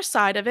the other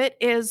side of it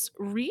is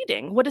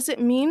reading. What does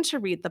it mean to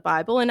read the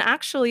Bible? And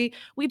actually,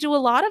 we do a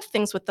lot of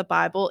things with the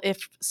Bible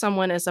if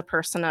someone is a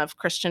person of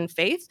Christian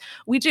faith.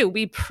 We do.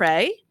 We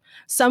pray.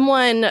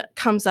 Someone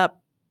comes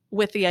up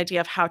with the idea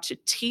of how to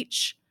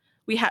teach.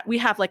 We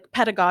have like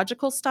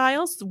pedagogical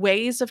styles,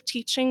 ways of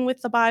teaching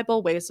with the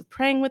Bible, ways of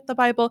praying with the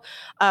Bible,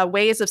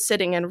 ways of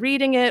sitting and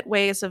reading it,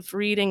 ways of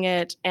reading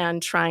it and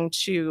trying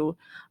to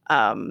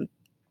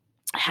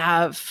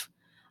have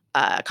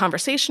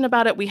conversation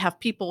about it. We have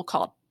people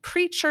called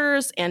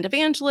preachers and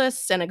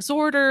evangelists and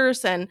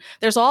exhorters, and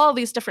there's all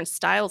these different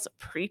styles of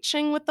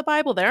preaching with the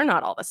Bible. They're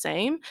not all the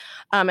same,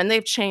 and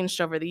they've changed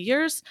over the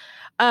years.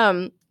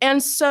 And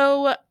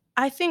so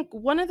I think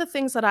one of the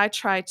things that I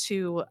try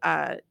to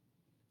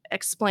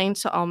explain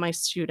to all my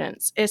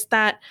students is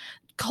that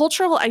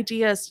cultural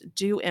ideas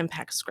do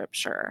impact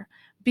Scripture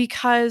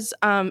because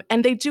and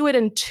they do it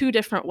in two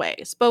different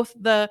ways, both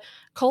the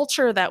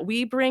culture that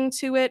we bring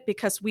to it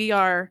because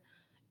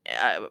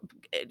uh,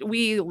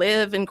 we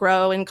live and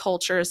grow in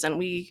cultures, and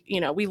we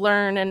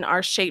learn and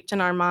are shaped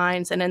in our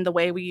minds and in the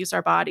way we use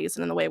our bodies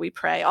and in the way we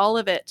pray, all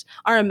of it,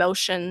 our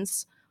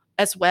emotions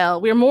as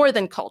well. We're more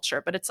than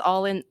culture, but it's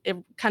all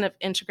kind of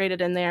integrated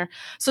in there.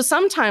 So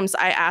sometimes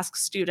I ask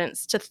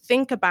students to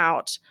think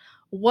about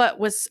what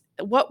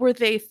were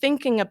they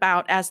thinking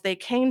about as they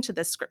came to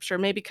this scripture,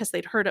 maybe because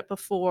they'd heard it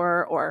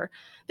before, or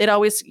they'd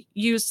always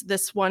used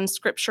this one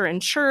scripture in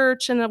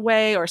church in a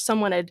way, or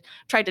someone had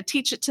tried to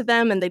teach it to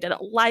them and they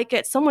didn't like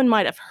it. Someone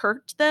might have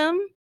hurt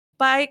them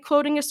by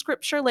quoting a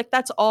scripture. Like,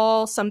 that's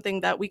all something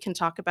that we can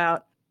talk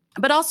about.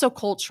 But also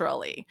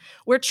culturally,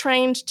 we're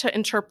trained to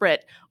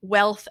interpret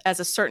wealth as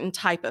a certain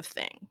type of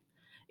thing.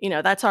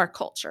 That's our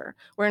culture.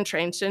 We're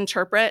trained to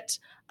interpret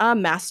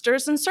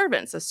masters and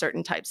servants as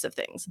certain types of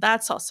things.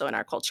 That's also in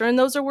our culture. And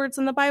those are words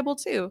in the Bible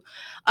too.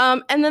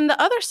 And then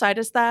the other side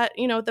is that,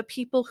 the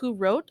people who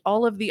wrote,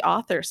 all of the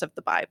authors of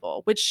the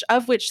Bible, which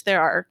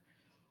there are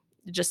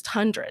just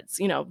hundreds.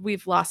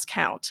 We've lost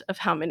count of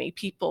how many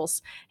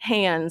people's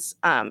hands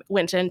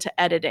went into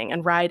editing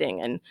and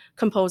writing and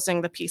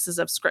composing the pieces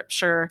of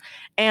scripture,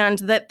 and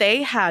that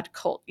they had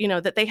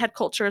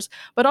cultures,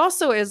 but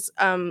also as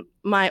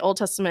my Old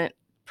Testament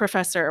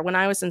professor when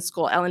I was in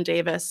school, Ellen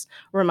Davis,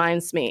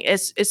 reminds me,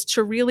 is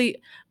to really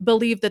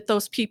believe that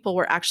those people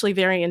were actually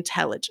very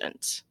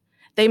intelligent.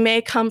 They may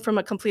come from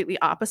a completely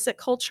opposite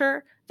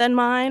culture than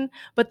mine,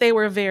 but they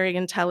were very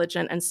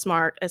intelligent and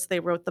smart as they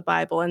wrote the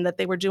Bible, and that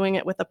they were doing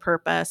it with a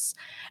purpose.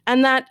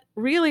 And that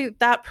really,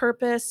 that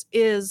purpose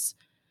is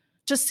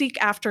to seek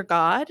after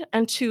God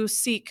and to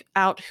seek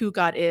out who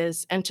God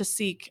is and to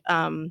seek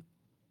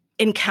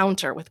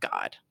encounter with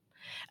God.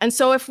 And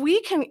so if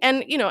we can,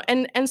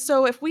 and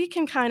so if we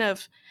can kind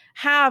of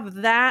have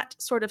that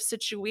sort of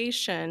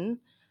situation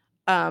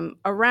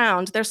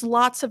around, there's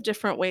lots of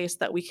different ways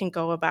that we can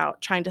go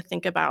about trying to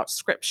think about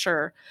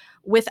scripture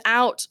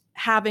without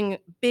having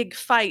big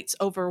fights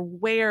over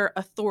where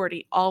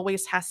authority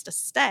always has to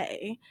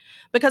stay.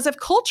 Because if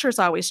culture is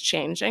always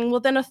changing, well,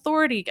 then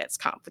authority gets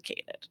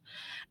complicated.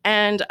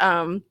 And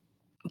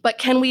but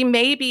can we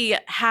maybe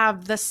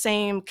have the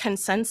same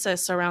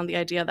consensus around the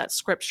idea that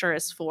scripture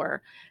is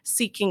for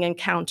seeking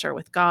encounter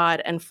with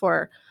God and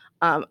for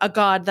a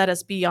God that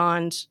is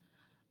beyond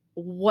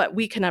what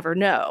we can ever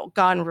know?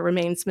 God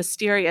remains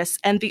mysterious.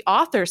 And the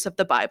authors of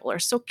the Bible are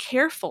so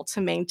careful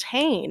to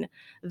maintain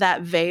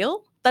that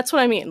veil. That's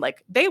what I mean.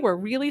 Like, they were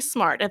really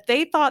smart. If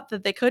they thought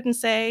that they couldn't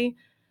say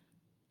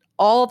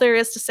all there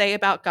is to say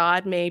about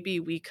God, maybe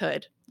we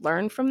could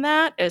learn from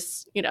that.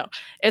 It's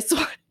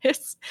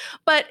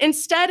but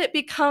instead it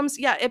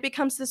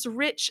becomes this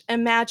rich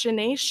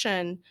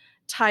imagination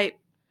type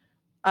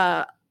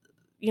uh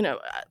you know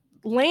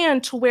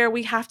land, to where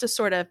we have to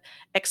sort of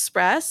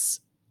express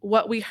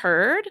what we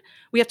heard.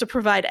 We have to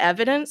provide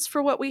evidence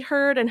for what we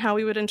heard and how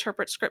we would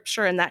interpret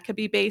scripture, and that could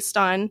be based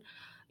on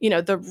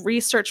the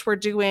research we're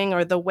doing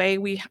or the way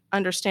we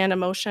understand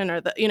emotion, or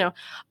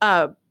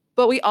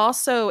but we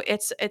also,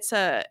 it's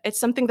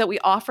something that we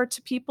offer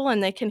to people,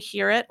 and they can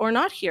hear it or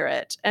not hear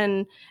it,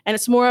 and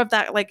it's more of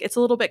that, like, it's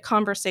a little bit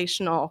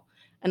conversational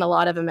and a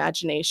lot of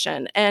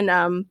imagination. And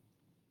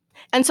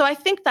so I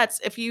think that's,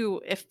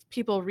 if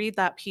people read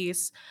that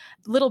piece,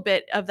 a little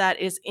bit of that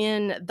is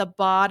in the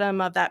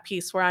bottom of that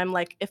piece, where I'm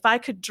like, if I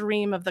could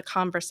dream of the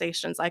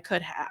conversations I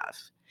could have,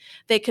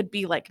 they could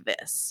be like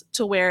this,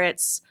 to where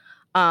it's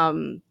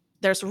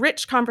there's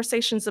rich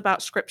conversations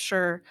about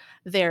scripture.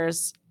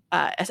 There's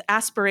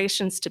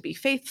aspirations to be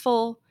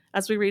faithful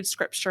as we read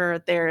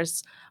scripture.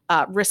 There's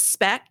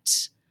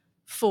respect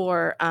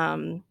for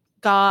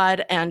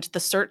God and the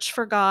search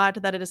for God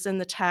that it is in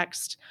the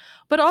text,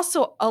 but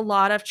also a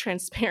lot of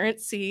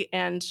transparency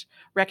and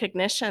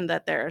recognition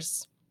that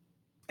there's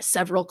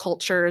several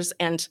cultures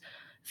and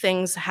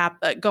things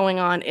going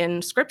on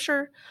in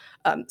scripture,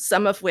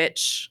 some of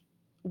which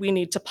we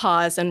need to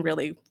pause and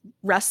really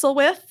wrestle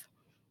with,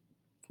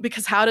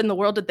 because how in the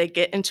world did they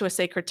get into a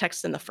sacred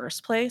text in the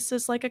first place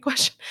is like a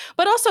question.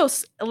 But also,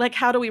 like,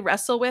 how do we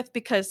wrestle with,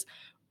 because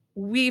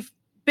we've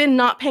been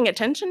not paying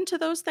attention to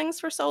those things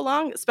for so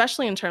long,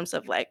 especially in terms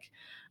of like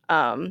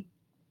the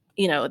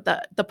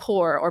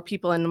poor or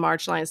people in the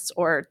marginalized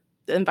or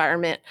the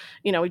environment.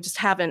 We just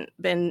haven't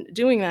been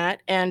doing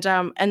that. And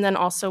then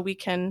also we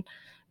can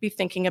be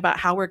thinking about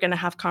how we're going to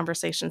have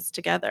conversations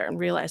together and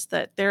realize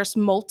that there's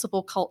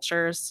multiple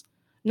cultures,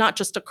 not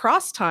just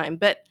across time,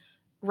 but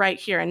right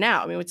here and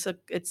now. I mean,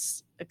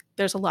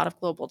 there's a lot of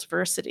global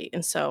diversity.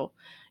 And so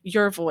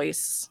your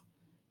voice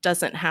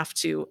doesn't have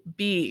to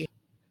be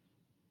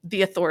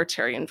the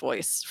authoritarian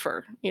voice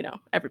for,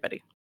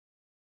 everybody.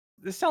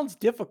 This sounds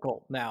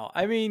difficult now.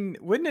 I mean,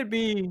 wouldn't it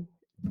be,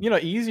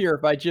 easier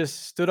if I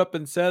just stood up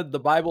and said the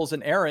Bible's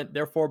inerrant,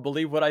 therefore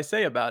believe what I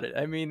say about it?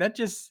 I mean, that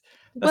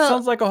Well,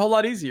 sounds like a whole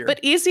lot but easier.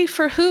 easy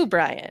for who,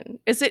 Brian?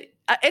 Is it?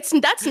 It's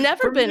that's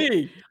never For been.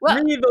 me,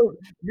 Well,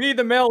 me,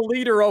 the male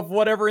leader of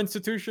whatever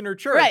institution or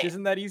church, right.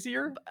 isn't that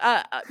easier?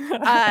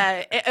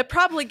 It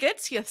probably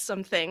gets you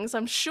some things,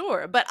 I'm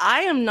sure, but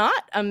I am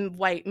not a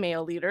white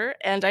male leader,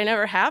 and I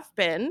never have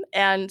been,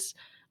 and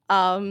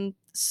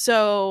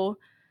so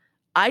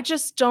I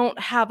just don't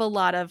have a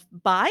lot of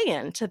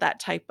buy-in to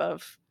that type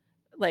of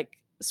like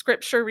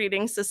scripture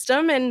reading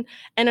system, and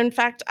in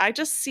fact, I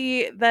just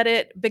see that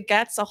it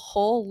begets a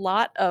whole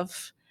lot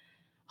of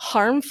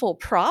harmful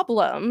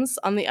problems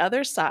on the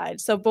other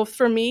side. So both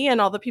for me and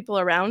all the people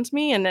around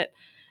me, and at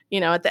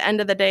the end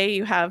of the day,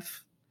 you have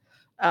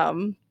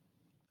um,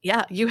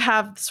 you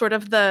have sort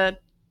of the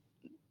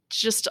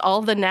just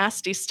all the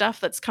nasty stuff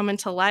that's coming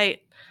to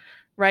light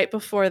right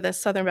before the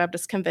Southern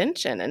Baptist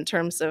Convention in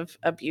terms of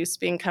abuse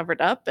being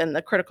covered up and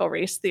the critical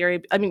race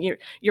theory. I mean,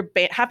 you're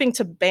having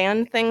to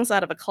ban things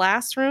out of a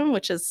classroom,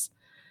 which is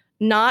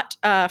not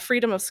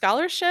freedom of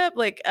scholarship,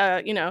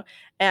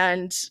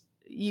 and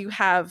you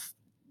have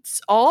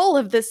all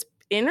of this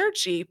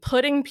energy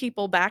putting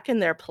people back in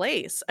their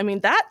place. I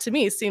mean, that to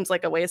me seems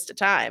like a waste of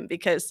time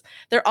because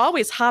they're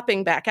always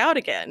hopping back out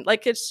again.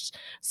 Like it's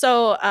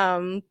so.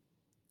 I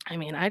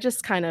mean, I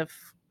just kind of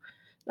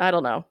I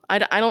don't know. I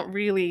don't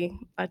really.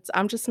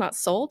 I'm just not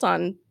sold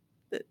on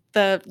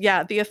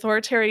the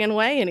authoritarian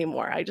way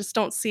anymore. I just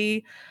don't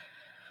see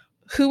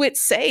who it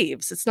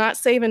saves. It's not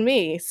saving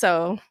me.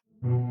 So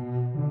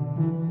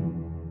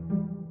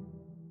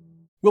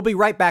We'll be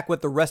right back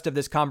with the rest of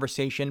this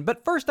conversation,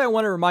 but first I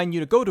want to remind you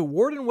to go to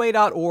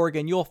wardenway.org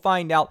and you'll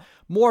find out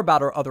more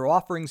about our other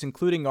offerings,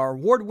 including our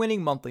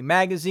award-winning monthly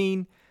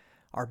magazine,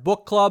 our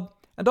book club,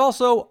 and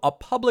also A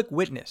Public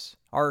Witness,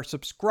 our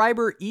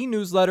subscriber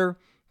e-newsletter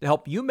to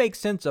help you make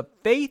sense of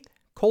faith,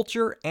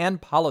 culture, and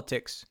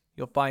politics.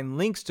 You'll find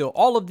links to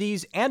all of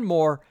these and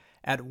more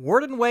at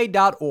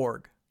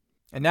wardenway.org.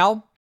 And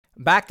now,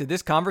 back to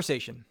this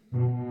conversation.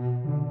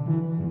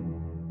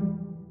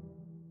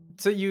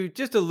 So you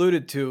just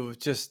alluded to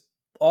just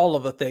all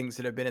of the things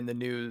that have been in the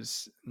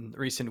news in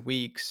recent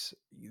weeks,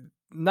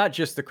 not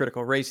just the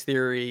critical race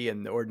theory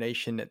and the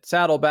ordination at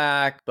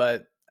Saddleback,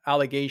 but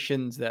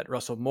allegations that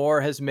Russell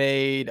Moore has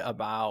made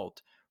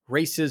about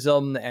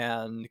racism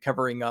and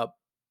covering up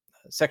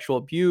sexual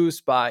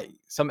abuse by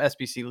some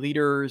SBC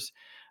leaders.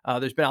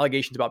 There's been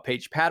allegations about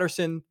Paige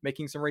Patterson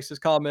making some racist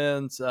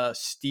comments,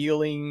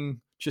 stealing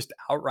just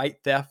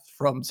outright theft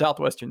from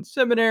Southwestern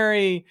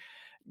Seminary.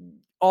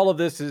 All of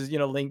this is,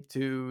 linked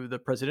to the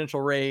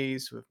presidential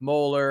race with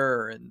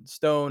Mueller and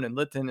Stone and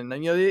Litton, and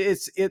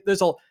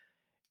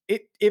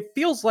it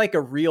feels like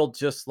a real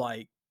just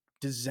like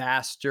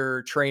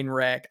disaster train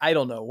wreck. I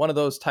don't know, one of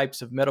those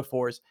types of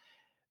metaphors.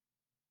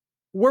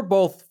 We're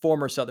both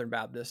former Southern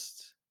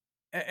Baptists,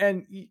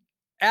 and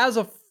as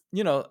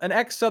an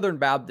ex Southern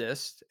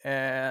Baptist,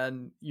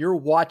 and you're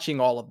watching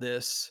all of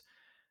this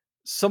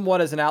somewhat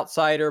as an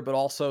outsider, but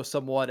also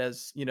somewhat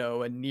as,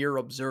 a near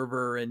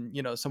observer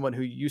and, someone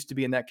who used to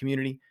be in that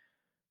community.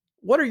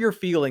 What are your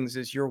feelings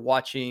as you're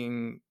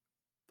watching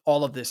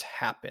all of this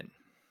happen?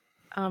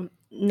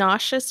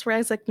 nauseous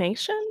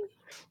resignation.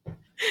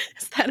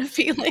 Is that a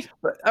feeling?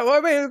 But I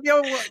mean,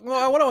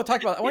 I want to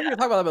talk about. I want you Yeah. to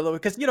talk about that a little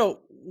because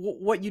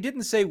what you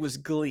didn't say was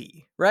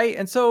glee, right?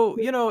 And so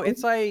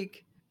it's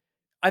like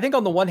I think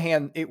on the one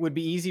hand, it would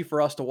be easy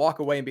for us to walk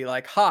away and be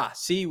like, "Ha,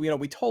 see,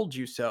 we told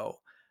you so."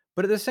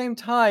 But at the same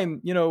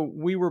time,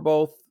 we were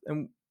both,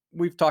 and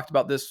we've talked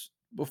about this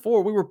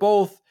before. We were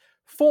both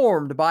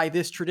formed by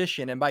this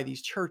tradition and by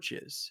these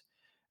churches,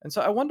 and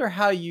so I wonder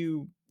how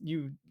you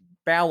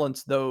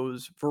balance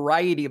those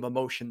variety of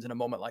emotions in a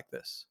moment like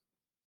this.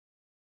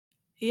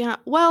 Yeah.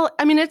 Well,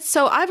 I mean, it's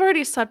so I've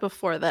already said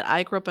before that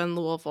I grew up in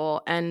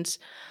Louisville, and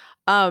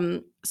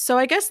so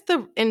I guess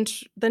the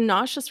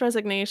nauseous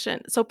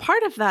resignation. So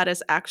part of that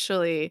is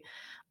actually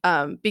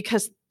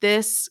because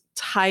this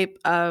type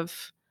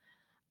of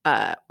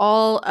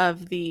all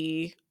of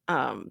the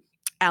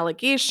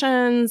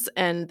allegations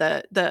and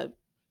the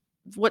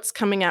what's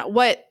coming out,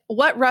 what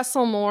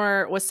Russell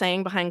Moore was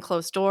saying behind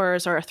closed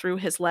doors or through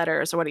his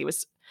letters or what he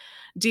was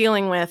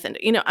dealing with, and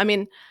I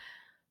mean,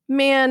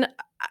 man,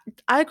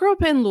 I grew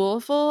up in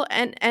Louisville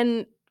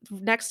and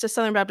next to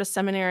Southern Baptist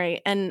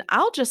Seminary, and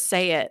I'll just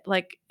say it,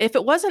 like, if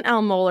it wasn't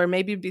Al Mohler,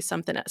 maybe it'd be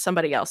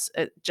somebody else,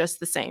 just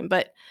the same.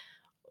 But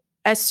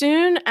as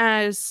soon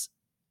as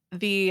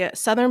the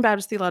Southern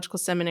Baptist Theological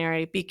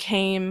Seminary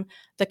became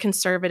the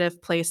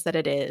conservative place that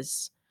it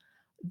is,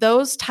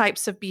 those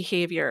types of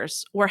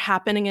behaviors were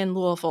happening in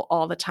Louisville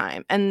all the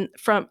time. And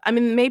I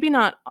mean, maybe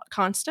not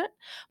constant,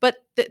 but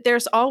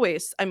there's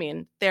always, I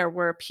mean, there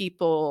were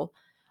people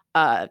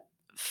uh,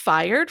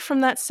 fired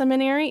from that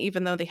seminary,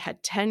 even though they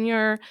had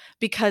tenure,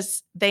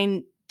 because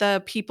they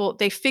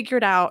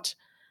figured out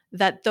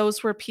that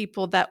those were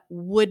people that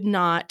would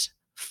not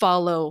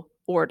follow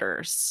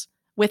orders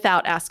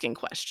without asking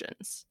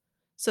questions.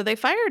 So they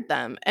fired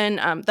them, and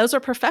those are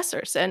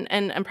professors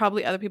and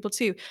probably other people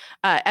too.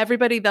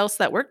 Everybody else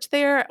that worked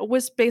there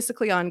was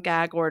basically on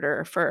gag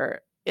order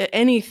for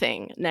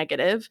anything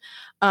negative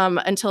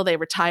until they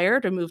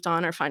retired or moved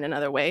on or find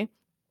another way.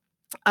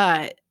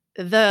 Uh,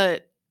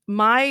 the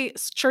My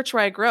church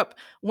where I grew up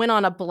went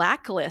on a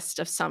blacklist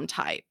of some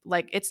type.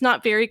 Like, it's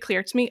not very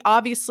clear to me.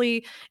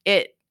 Obviously,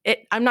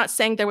 I'm not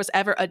saying there was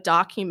ever a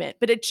document,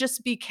 but it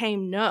just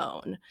became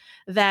known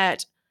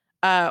that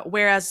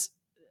whereas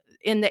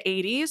in the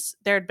 80s,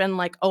 there had been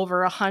like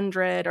over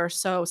 100 or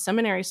so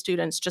seminary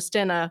students just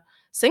in a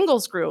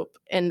singles group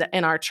in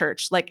our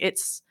church. Like,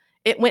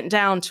 it went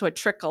down to a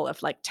trickle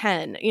of like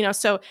 10,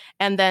 so,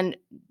 and then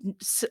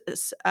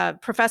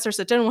professors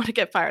that didn't want to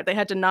get fired, they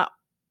had to not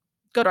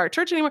go to our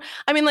church anymore.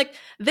 I mean, like,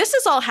 this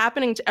is all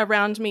happening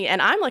around me,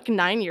 and I'm like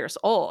 9 years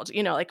old.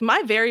 Like,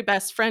 my very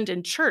best friend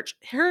in church,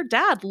 her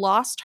dad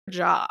lost her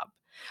job.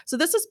 So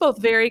this is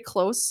both very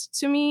close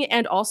to me,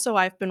 and also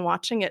I've been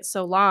watching it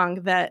so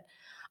long that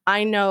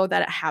I know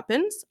that it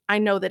happens. I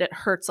know that it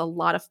hurts a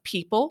lot of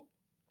people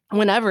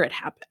whenever it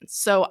happens.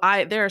 So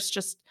there's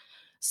just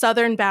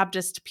Southern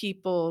Baptist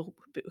people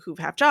who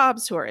have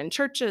jobs, who are in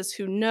churches,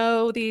 who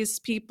know these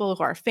people,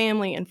 who are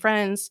family and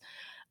friends.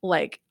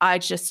 Like, I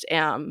just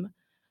am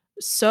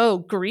so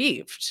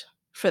grieved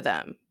for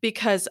them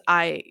because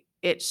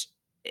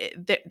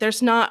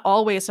there's not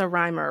always a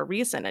rhyme or a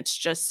reason. It's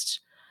just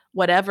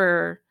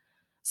whatever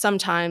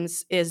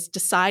sometimes is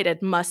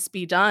decided must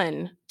be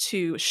done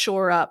to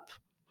shore up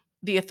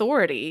the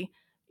authority.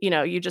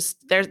 You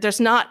just there's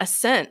not a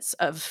sense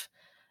of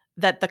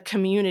that the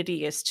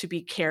community is to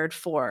be cared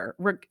for,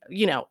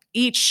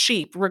 each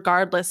sheep,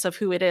 regardless of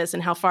who it is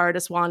and how far it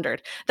has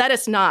wandered. That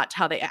is not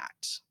how they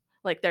act.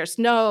 Like, there's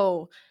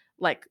no,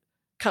 like,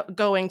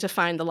 going to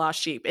find the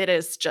lost sheep. It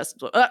is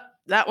just,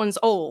 that one's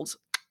old,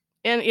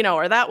 and,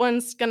 or that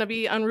one's going to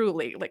be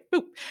unruly, like,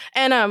 boop.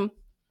 And,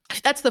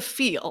 that's the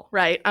feel,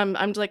 right?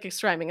 I'm like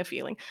describing a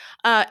feeling.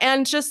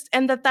 And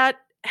that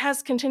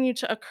has continued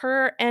to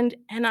occur. And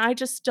I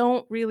just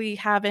don't really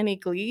have any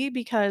glee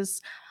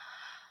because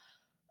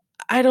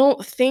I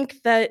don't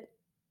think that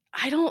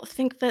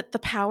the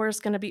power is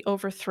going to be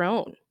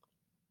overthrown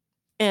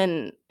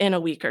in a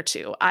week or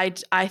two. I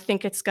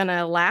think it's going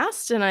to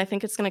last, and I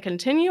think it's going to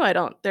continue. I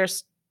don't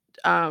there's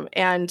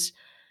And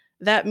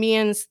that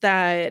means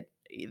that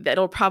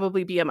it'll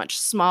probably be a much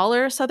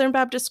smaller Southern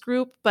Baptist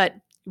group, but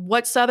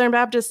what Southern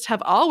Baptists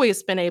have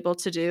always been able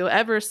to do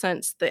ever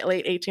since the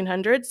late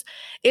 1800s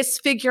is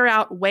figure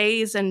out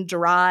ways and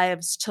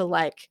drives to,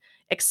 like,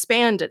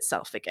 expand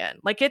itself again.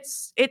 Like,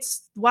 it's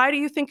why do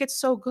you think it's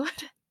so good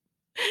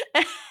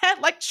at,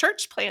 like,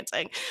 church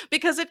planting?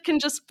 Because it can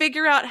just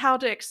figure out how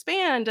to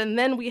expand, and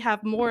then we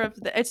have more of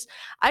the it's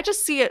I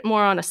just see it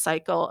more on a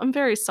cycle. I'm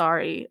very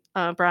sorry,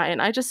 Brian.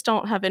 I just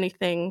don't have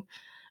anything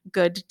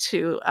good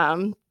to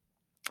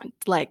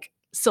like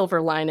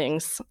silver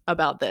linings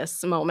about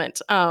this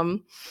moment.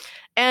 And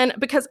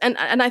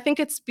I think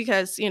it's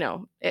because,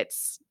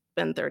 it's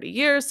been 30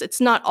 years.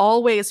 It's not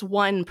always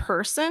one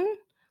person.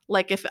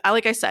 Like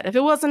I said, if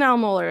it wasn't Al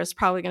Mohler, it's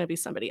probably going to be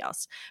somebody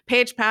else.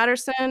 Paige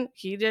Patterson,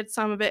 he did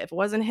some of it. If it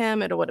wasn't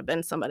him, it would have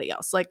been somebody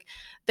else. Like,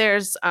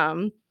 there's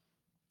and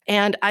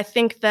I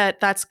think that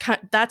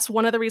that's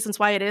one of the reasons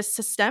why it is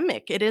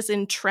systemic. It is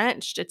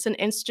entrenched. It's an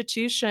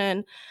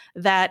institution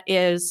that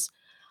is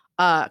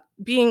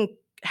being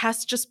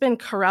has just been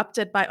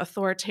corrupted by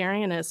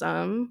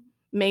authoritarianism.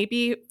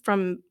 Maybe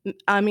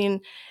I mean,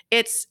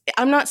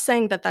 I'm not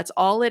saying that that's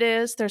all it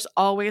is. There's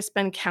always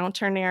been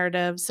counter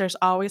narratives. There's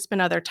always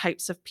been other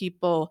types of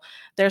people.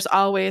 There's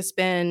always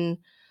been,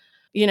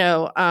 you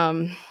know,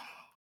 um,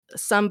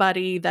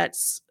 somebody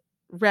that's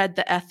read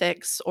the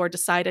ethics or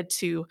decided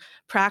to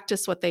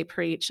practice what they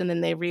preach, and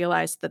then they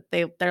realize that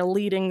they're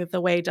leading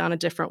the way down a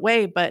different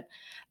way. But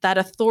that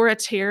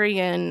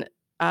authoritarian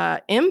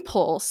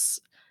impulse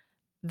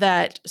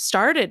that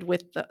started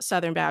with the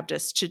Southern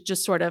Baptists to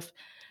just sort of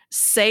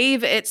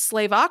save its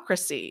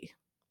slavocracy,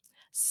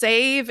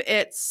 save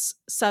its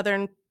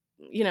Southern,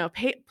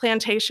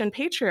 plantation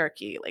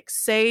patriarchy, like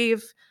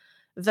save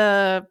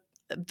the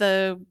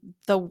the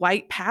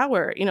white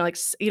power,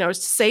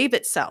 save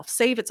itself,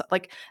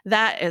 like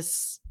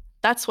that's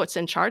what's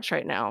in charge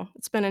right now.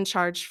 It's been in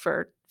charge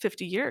for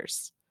 50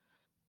 years.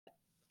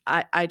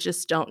 I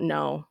just don't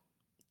know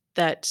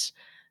that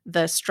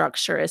the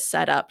structure is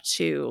set up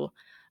to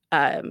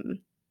um,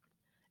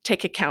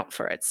 take account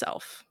for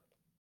itself.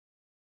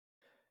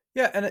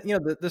 Yeah, and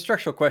the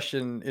structural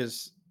question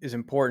is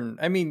important.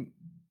 I mean,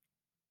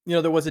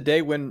 there was a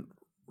day when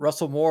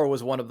Russell Moore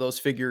was one of those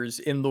figures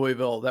in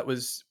Louisville that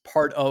was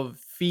part of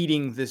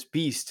feeding this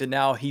beast, and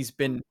now he's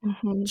been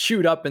Mhm.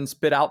 chewed up and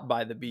spit out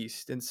by the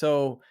beast. And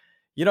so,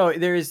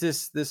 there is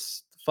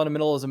this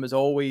fundamentalism is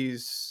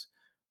always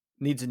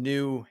needs a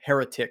new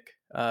heretic,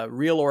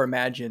 real or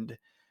imagined.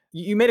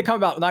 You made a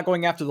comment about not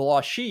going after the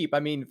lost sheep.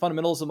 I mean,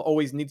 fundamentalism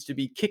always needs to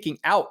be kicking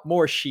out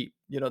more sheep.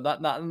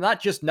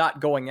 Not just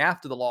not going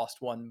after the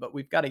lost one, but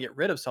we've got to get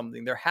rid of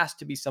something. There has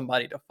to be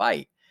somebody to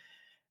fight.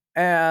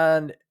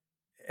 And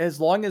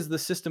as long as the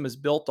system is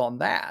built on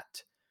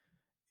that,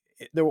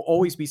 there will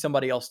always be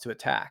somebody else to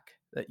attack.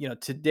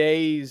 That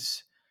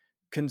today's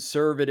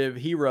conservative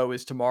hero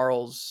is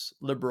tomorrow's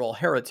liberal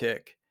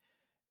heretic,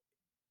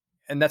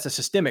 and that's a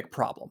systemic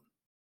problem.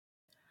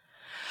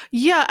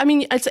 Yeah, I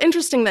mean, it's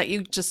interesting that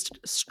you just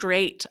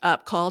straight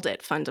up called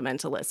it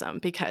fundamentalism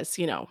because,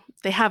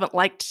 they haven't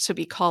liked to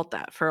be called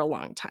that for a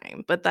long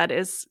time. But that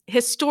is,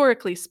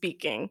 historically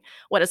speaking,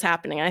 what is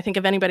happening. And I think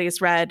if anybody has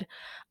read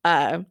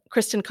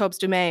Kristen Cobes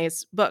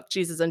Dumais' book,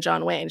 Jesus and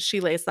John Wayne, she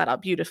lays that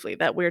out beautifully,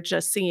 that we're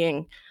just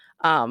seeing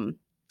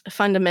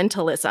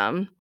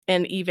fundamentalism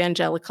and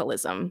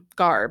evangelicalism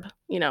garb,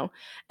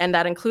 and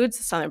that includes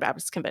the Southern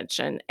Baptist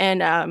Convention.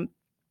 And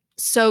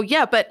so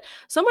yeah, but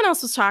someone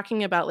else was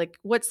talking about like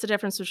what's the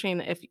difference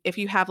between if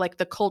you have like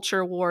the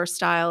culture war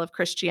style of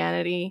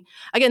Christianity.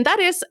 Again, that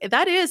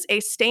is a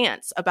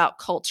stance about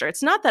culture.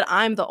 It's not that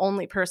I'm the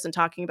only person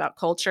talking about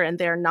culture and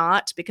they're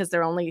not because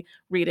they're only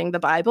reading the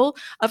Bible.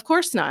 Of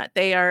course not.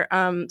 They are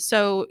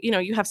so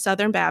you have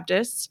Southern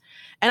Baptists.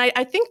 And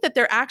I think that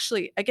they're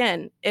actually,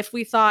 again, if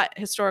we thought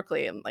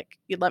historically, and like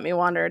you'd let me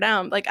wander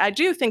down, like I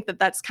do think that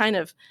that's kind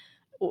of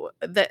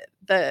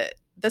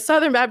the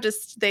Southern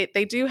Baptists,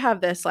 they do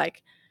have this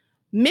like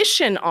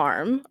mission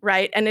arm,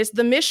 right? And is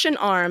the mission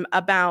arm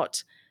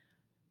about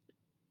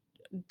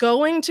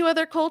going to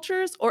other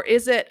cultures, or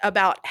is it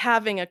about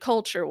having a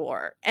culture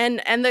war?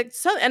 And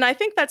I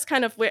think that's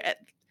kind of where,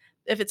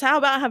 if it's how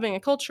about having a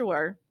culture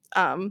war,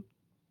 then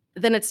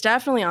it's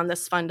definitely on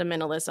this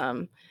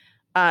fundamentalism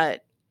uh,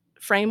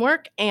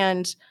 framework.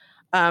 And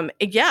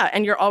yeah,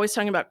 and you're always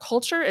talking about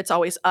culture. It's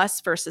always us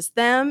versus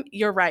them.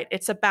 You're right.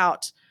 It's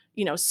about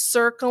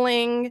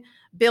circling,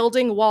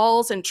 building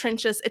walls and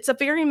trenches. It's a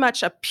very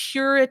much a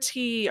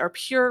purity or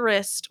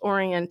purist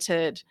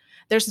oriented.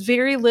 There's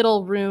very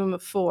little room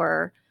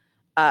for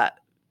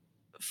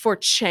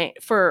change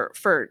for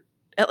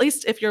at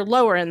least if you're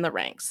lower in the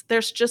ranks.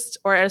 There's just,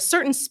 or at a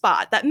certain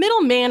spot, that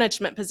middle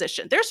management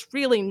position, there's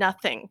really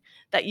nothing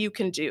that you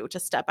can do to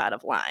step out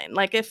of line.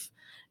 Like if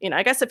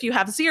I guess if you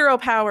have zero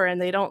power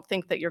and they don't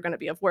think that you're going to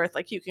be of worth,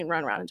 like you can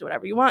run around and do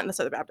whatever you want in the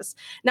Southern Baptists.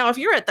 Now, if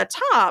you're at the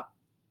top,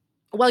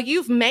 well,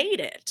 you've made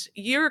it.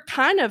 You're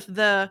kind of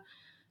the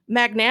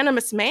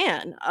magnanimous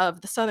man of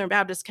the Southern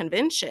Baptist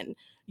Convention.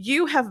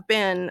 You have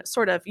been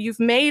you've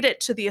made it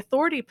to the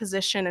authority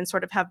position and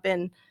sort of have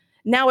been,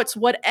 now it's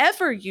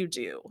whatever you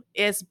do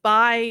is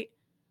by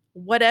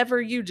whatever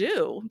you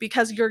do,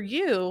 because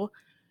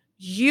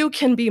you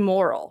can be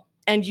moral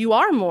and you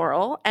are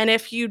moral. And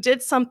if you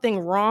did something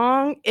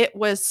wrong, it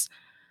was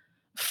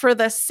for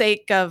the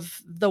sake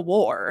of the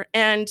war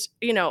and,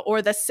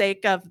 or the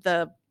sake of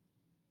the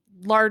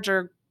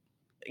larger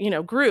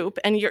group,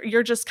 and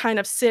you're just kind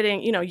of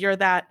sitting, you're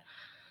that,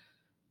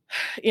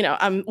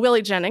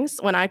 Willie Jennings,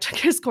 when I took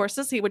his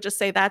courses, he would just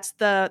say that's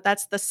the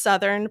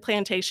Southern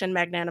plantation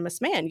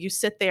magnanimous man. You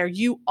sit there,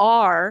 you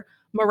are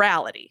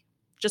morality.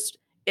 Just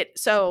it,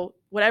 so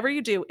whatever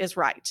you do is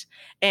right,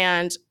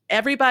 and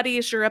everybody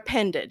is your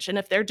appendage, and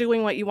if they're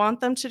doing what you want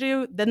them to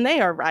do, then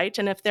they are right,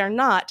 and if they're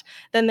not,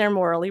 then they're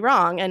morally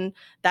wrong. And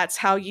that's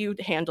how you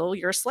handle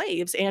your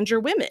slaves and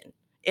your women,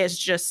 is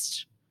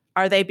just,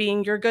 are they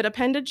being your good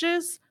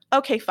appendages?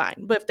 Okay, fine.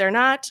 But if they're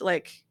not,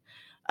 like,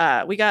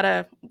 we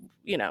gotta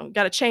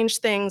change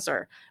things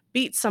or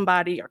beat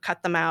somebody or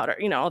cut them out, or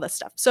all this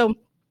stuff. So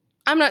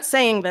I'm not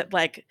saying that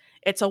like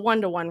it's a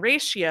 1-to-1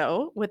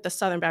 ratio with the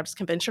Southern Baptist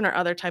Convention or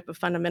other type of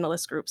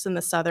fundamentalist groups in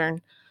the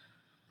Southern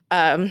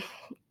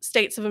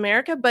states of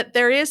America, but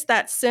there is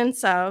that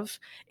sense of,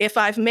 if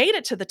I've made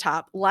it to the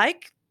top,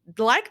 like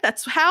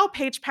that's how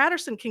Paige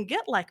Patterson can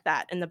get like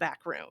that in the back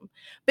room,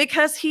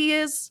 because he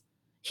is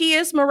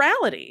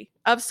morality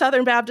of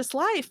Southern Baptist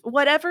life.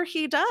 Whatever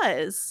he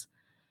does,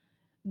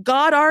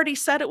 God already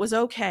said it was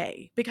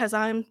okay because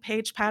I'm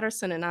Paige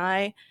Patterson and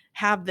I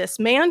have this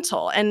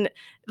mantle. And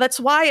that's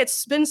why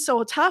it's been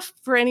so tough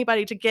for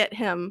anybody to get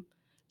him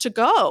to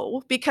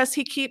go because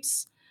he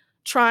keeps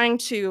trying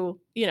to,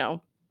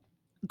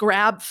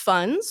 grab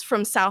funds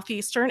from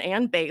Southeastern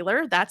and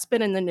Baylor. That's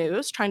been in the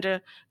news, trying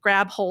to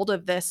grab hold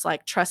of this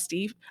like trust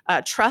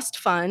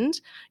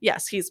fund.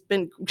 Yes, he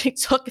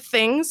took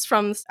things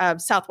from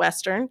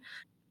Southwestern,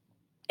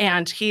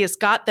 and he has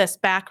got this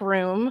back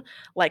room.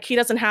 Like, he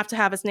doesn't have to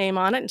have his name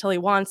on it until he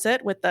wants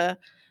it with the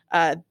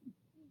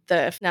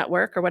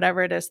network or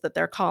whatever it is that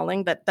they're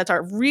calling that's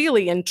our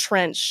really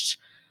entrenched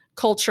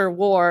culture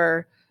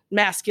war,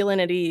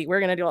 masculinity.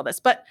 We're going to do all this,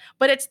 but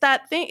it's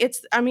that thing.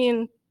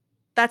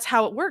 That's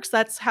how it works.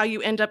 That's how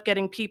you end up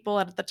getting people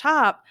at the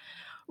top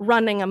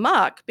running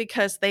amok,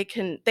 because they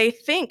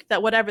think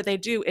that whatever they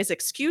do is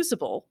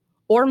excusable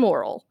or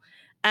moral.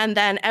 And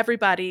then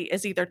everybody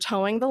is either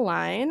towing the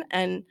line,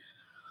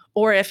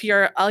 or if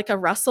you're like a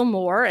Russell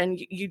Moore and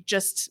you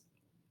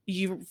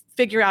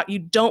figure out you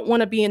don't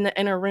want to be in the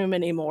inner room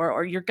anymore,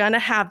 or you're going to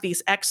have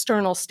these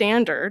external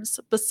standards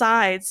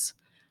besides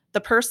the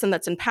person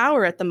that's in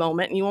power at the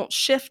moment, and you won't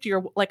shift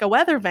your like a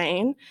weather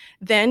vane,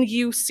 then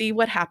you see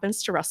what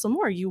happens to Russell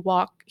Moore.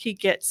 He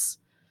gets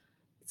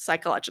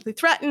psychologically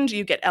threatened,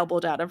 you get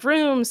elbowed out of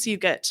rooms, you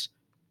get,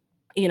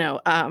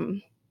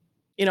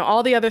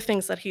 all the other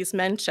things that he's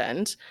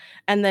mentioned.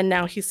 And then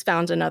now he's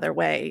found another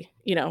way.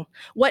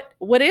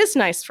 What is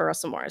nice for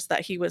Russell Moore is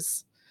that he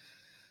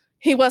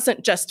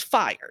wasn't just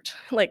fired.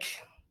 Like,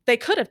 they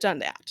could have done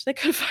that. They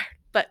could have fired,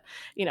 but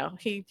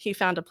he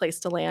found a place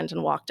to land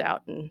and walked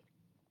out and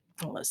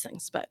all those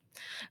things. But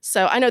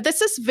so I know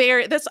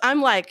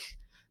I'm like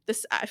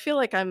this. I feel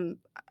like I'm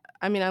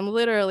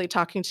literally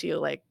talking to you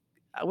like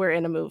we're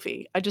in a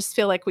movie. I just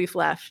feel like we've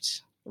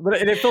left. But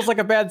it feels like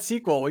a bad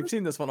sequel. We've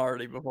seen this one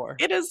already before.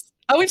 It is.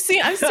 Oh, I've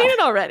seen it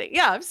already.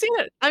 Yeah, I've seen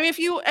it. I mean, if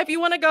you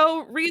want to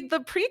go read the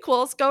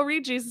prequels, go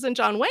read Jesus and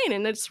John Wayne,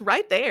 and it's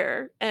right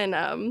there. And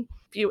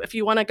if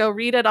you want to go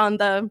read it on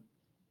the,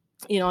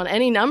 on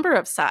any number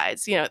of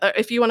sides,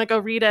 if you want to go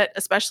read it,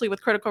 especially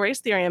with critical race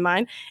theory in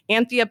mind,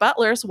 Anthea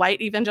Butler's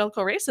White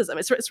Evangelical Racism,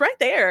 it's right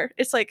there.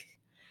 It's like,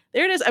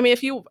 there it is. I mean,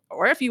 if you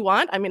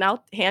want,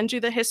 I'll hand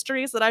you the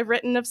histories that I've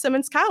written of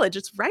Simmons College.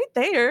 It's right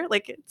there.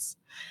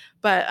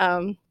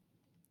 But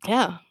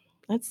yeah,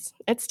 it's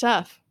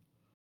tough.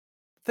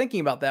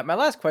 Thinking about that, my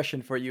last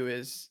question for you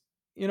is,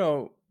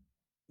 you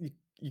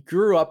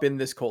grew up in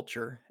this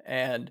culture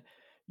and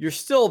you're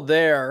still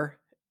there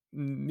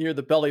near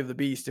the belly of the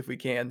beast, if we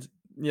can,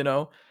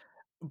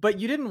 but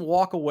you didn't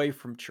walk away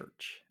from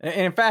church. And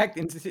in fact,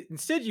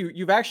 instead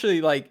you've actually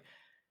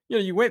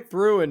you went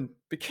through and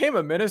became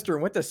a minister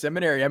and went to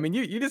seminary. I mean,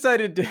 you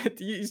decided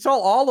you saw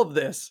all of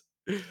this,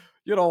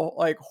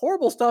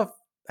 horrible stuff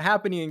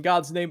happening in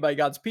God's name by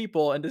God's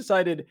people, and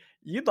decided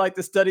you'd like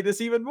to study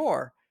this even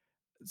more.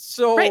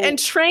 So right, and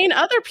train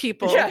other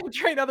people. Yeah,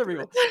 train other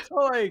people.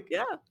 So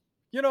yeah.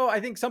 I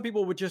think some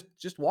people would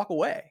just walk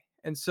away.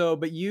 And so,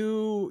 but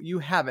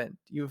you haven't.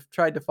 You've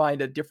tried to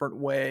find a different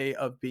way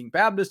of being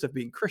Baptist, of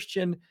being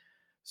Christian.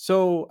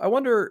 So I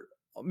wonder,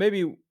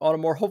 maybe on a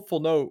more hopeful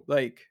note,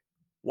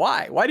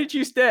 why? Why did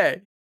you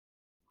stay?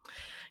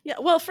 Yeah,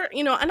 well,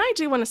 and I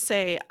do want to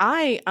say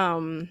I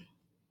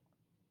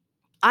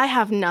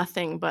have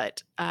nothing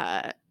but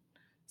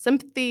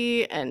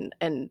sympathy and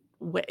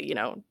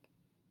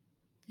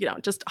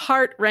just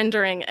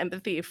heart-rendering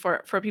empathy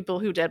for people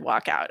who did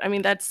walk out. I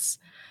mean,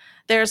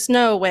 there's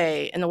no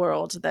way in the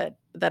world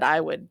that I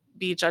would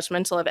be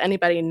judgmental of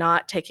anybody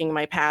not taking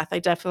my path. I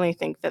definitely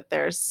think that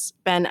there's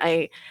been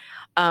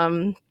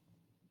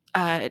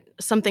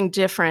something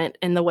different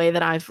in the way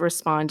that I've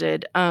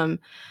responded.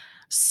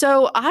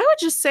 So I would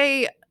just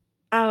say,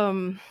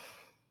 I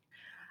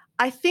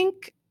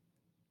think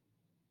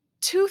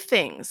two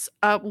things.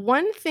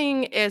 One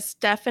thing is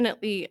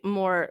definitely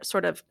more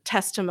sort of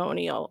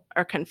testimonial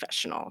or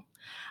confessional.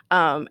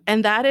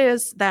 And that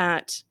is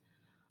that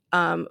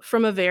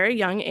from a very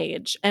young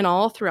age and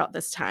all throughout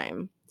this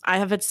time, I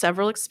have had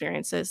several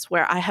experiences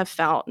where I have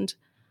found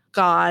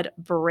God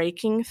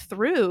breaking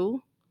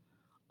through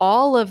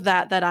all of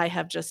that I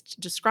have just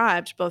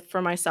described, both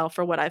for myself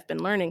or what I've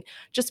been learning,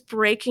 just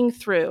breaking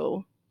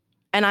through.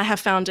 And I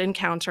have found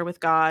encounter with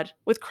God,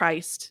 with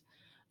Christ,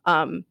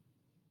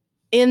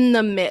 in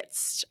the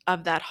midst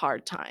of that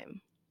hard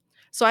time.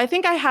 So I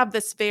think I have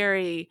this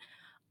very,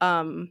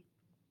 if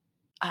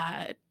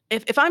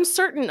I'm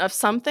certain of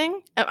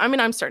something,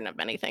 I'm certain of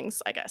many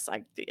things, I guess.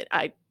 I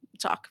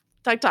talk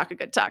a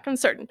good talk, I'm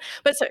certain.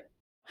 But so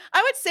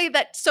I would say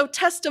that, so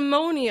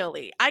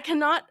testimonially, I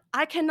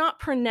cannot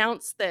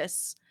pronounce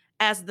this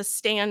as the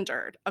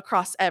standard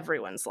across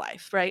everyone's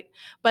life, right?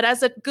 But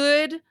as a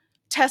good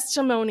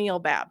testimonial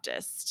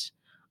Baptist,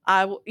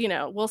 I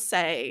will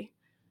say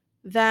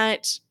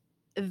that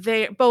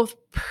they both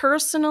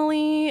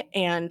personally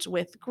and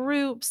with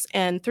groups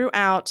and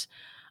throughout,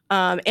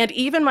 and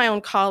even my own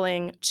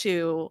calling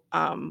to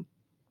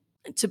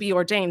be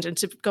ordained and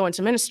to go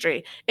into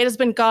ministry, it has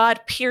been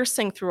God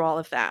piercing through all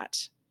of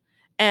that.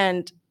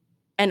 And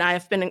I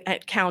have been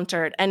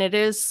encountered, and it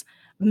has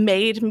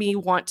made me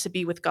want to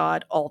be with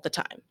God all the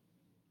time.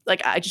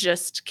 Like, I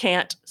just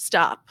can't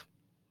stop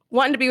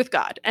wanting to be with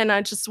God, and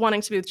I just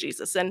wanting to be with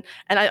Jesus. And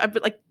I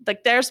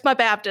like there's my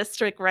Baptist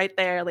trick right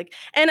there. Like,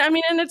 and I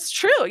mean, and it's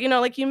true,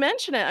 like you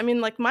mentioned it. I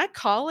mean, like my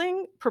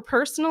calling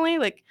personally,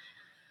 like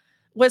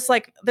was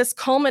like this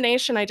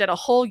culmination. I did a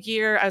whole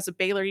year as a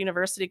Baylor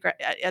University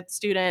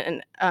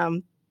student,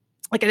 and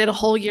like I did a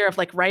whole year of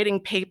like writing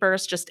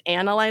papers, just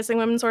analyzing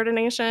women's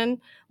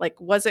ordination.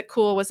 Like, was it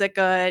cool? Was it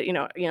good?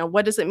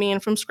 What does it mean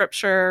from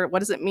scripture? What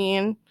does it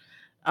mean?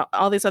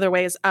 All these other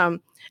ways.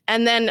 And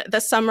then the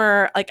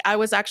summer, like I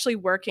was actually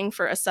working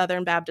for a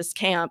Southern Baptist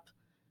camp,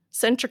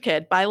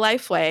 CentriKid by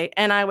Lifeway,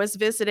 and I was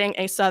visiting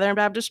a Southern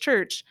Baptist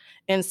church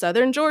in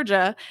Southern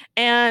Georgia,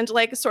 and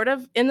like sort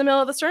of in the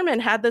middle of the sermon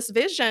had this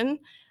vision,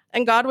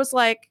 and God was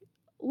like,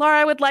 Laura,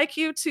 I would like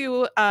you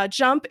to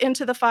jump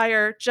into the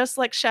fire just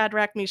like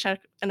Shadrach, Meshach,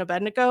 and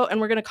Abednego, and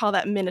we're going to call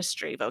that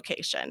ministry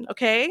vocation,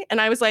 okay?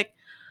 And I was like,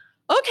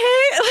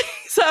 okay.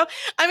 So,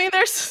 I mean,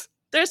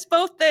 there's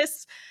both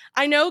this,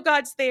 I know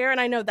God's there, and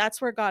I know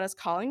that's where God is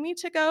calling me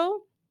to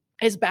go,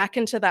 is back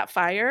into that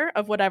fire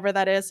of whatever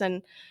that is,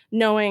 and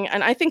knowing,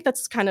 and I think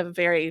that's kind of a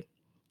very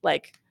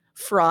like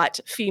fraught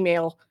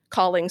female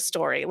calling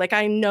story. Like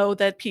I know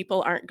that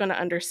people aren't going to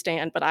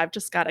understand, but I've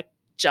just got to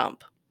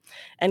jump.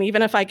 And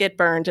even if I get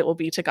burned, it will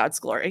be to God's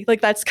glory.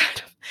 Like that's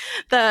kind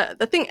of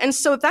the thing. And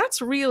so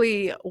that's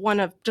really one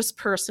of just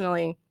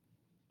personally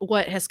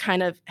what has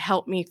kind of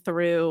helped me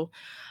through.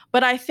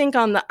 But I think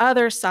on the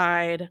other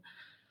side,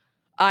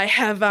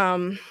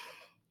 I've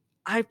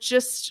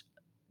just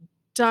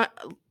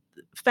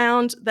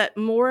found that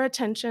more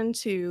attention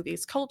to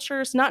these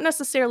cultures, not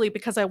necessarily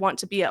because I want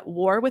to be at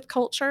war with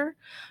culture,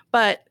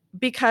 but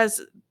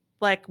because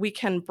like we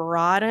can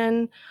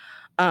broaden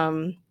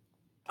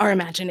our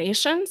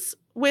imaginations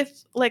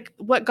with like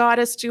what God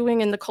is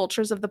doing in the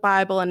cultures of the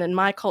Bible, and in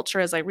my culture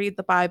as I read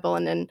the Bible,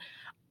 and in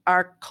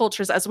our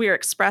cultures as we are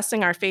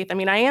expressing our faith. I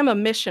mean, I am a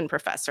mission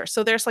professor,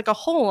 so there's like a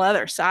whole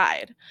other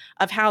side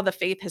of how the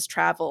faith has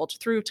traveled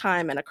through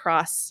time and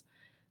across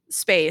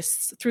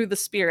space through the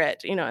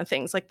Spirit, and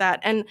things like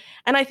that. And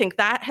I think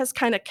that has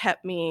kind of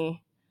kept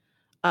me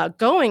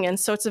going. And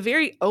so it's a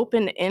very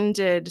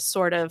open-ended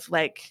sort of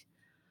like,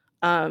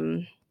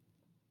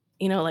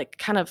 like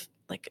kind of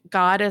like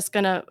God is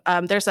gonna.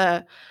 There's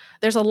a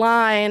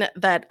line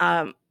that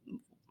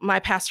my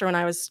pastor, when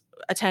I was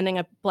attending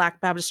a Black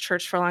Baptist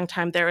church for a long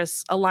time, there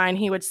was a line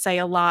he would say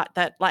a lot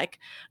that like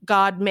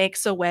God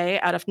makes a way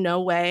out of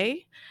no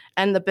way,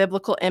 and the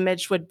biblical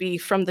image would be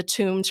from the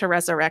tomb to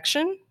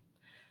resurrection.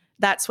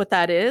 That's what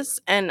that is.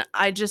 And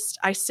I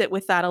sit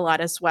with that a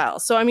lot as well.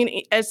 So, I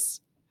mean,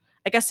 as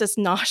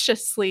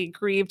nauseously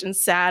grieved and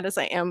sad as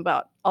I am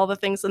about all the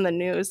things in the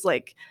news,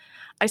 like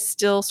I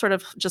still sort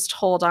of just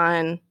hold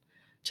on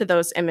to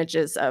those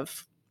images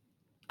of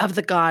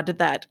the God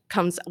that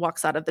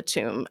walks out of the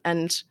tomb,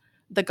 and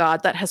the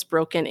God that has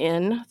broken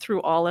in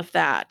through all of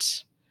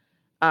that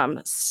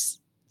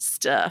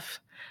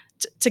stuff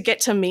to get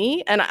to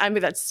me. And I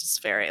mean, that's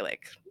just very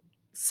like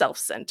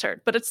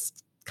self-centered, but it's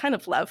kind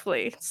of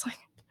lovely. It's like,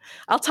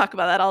 I'll talk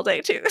about that all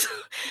day too.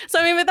 So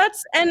I mean,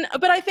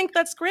 but I think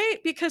that's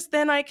great, because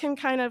then I can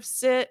kind of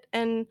sit,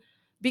 and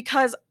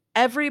because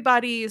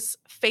everybody's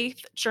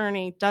faith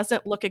journey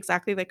doesn't look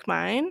exactly like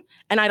mine,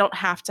 and I don't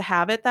have to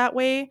have it that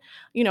way.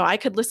 I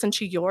could listen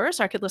to yours,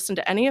 or I could listen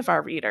to any of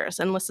our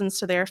readers and listen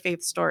to their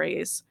faith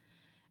stories,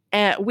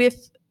 and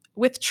with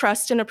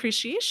trust and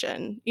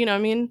appreciation. I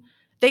mean,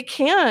 they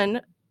can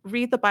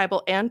read the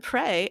Bible and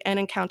pray and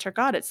encounter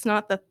God. It's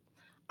not that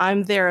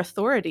I'm their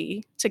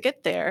authority to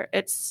get there.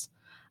 It's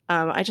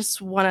I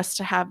just want us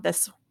to have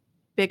this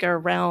bigger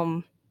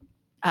realm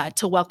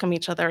to welcome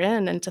each other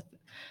in, and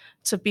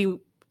to be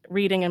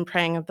reading and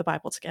praying of the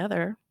Bible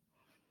together.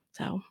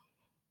 So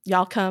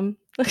y'all come.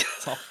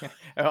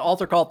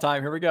 Altar call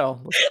time. Here we go.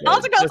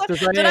 Altar call time.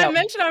 Did I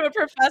mention I'm a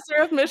professor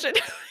of mission?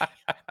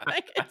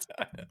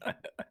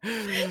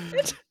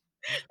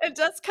 It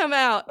does come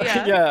out.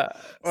 Yeah. Yeah.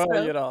 Well,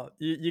 so.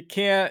 You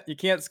can't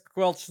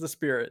squelch the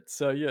Spirit.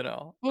 So,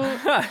 No.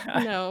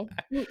 Mm-mm.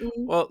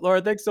 Well,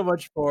 Laura, thanks so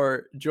much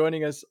for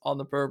joining us on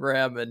the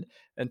program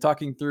and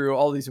talking through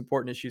all these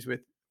important issues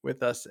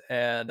with us.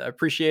 And I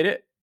appreciate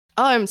it.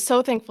 Oh, I'm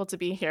so thankful to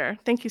be here.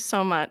 Thank you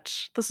so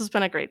much. This has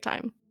been a great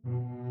time.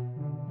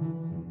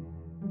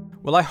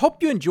 Well, I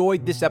hope you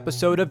enjoyed this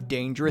episode of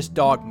Dangerous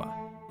Dogma.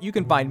 You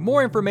can find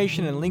more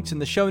information and links in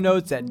the show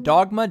notes at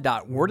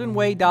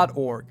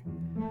dogma.wordandway.org.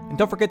 And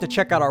don't forget to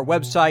check out our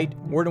website,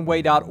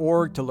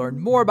 wordandway.org, to learn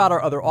more about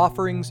our other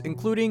offerings,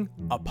 including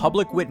A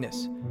Public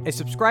Witness, a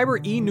subscriber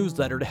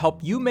e-newsletter to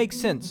help you make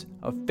sense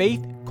of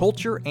faith,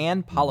 culture,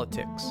 and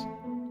politics.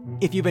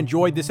 If you've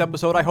enjoyed this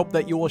episode, I hope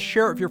that you will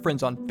share it with your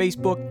friends on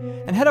Facebook,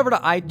 and head over to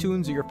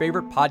iTunes or your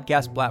favorite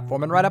podcast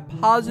platform and write a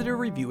positive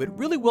review. It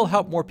really will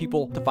help more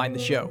people to find the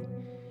show.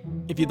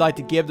 If you'd like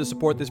to give to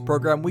support this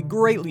program, we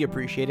greatly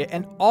appreciate it,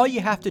 and all you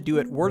have to do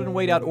at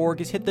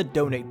wordandway.org is hit the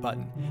donate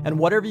button, and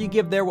whatever you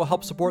give there will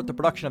help support the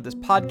production of this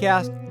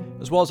podcast,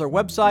 as well as our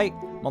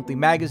website, monthly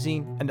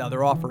magazine, and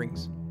other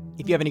offerings.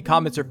 If you have any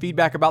comments or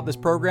feedback about this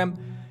program,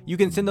 you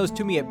can send those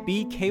to me at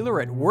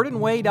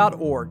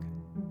bkaler@wordandway.org.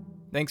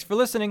 Thanks for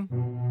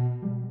listening.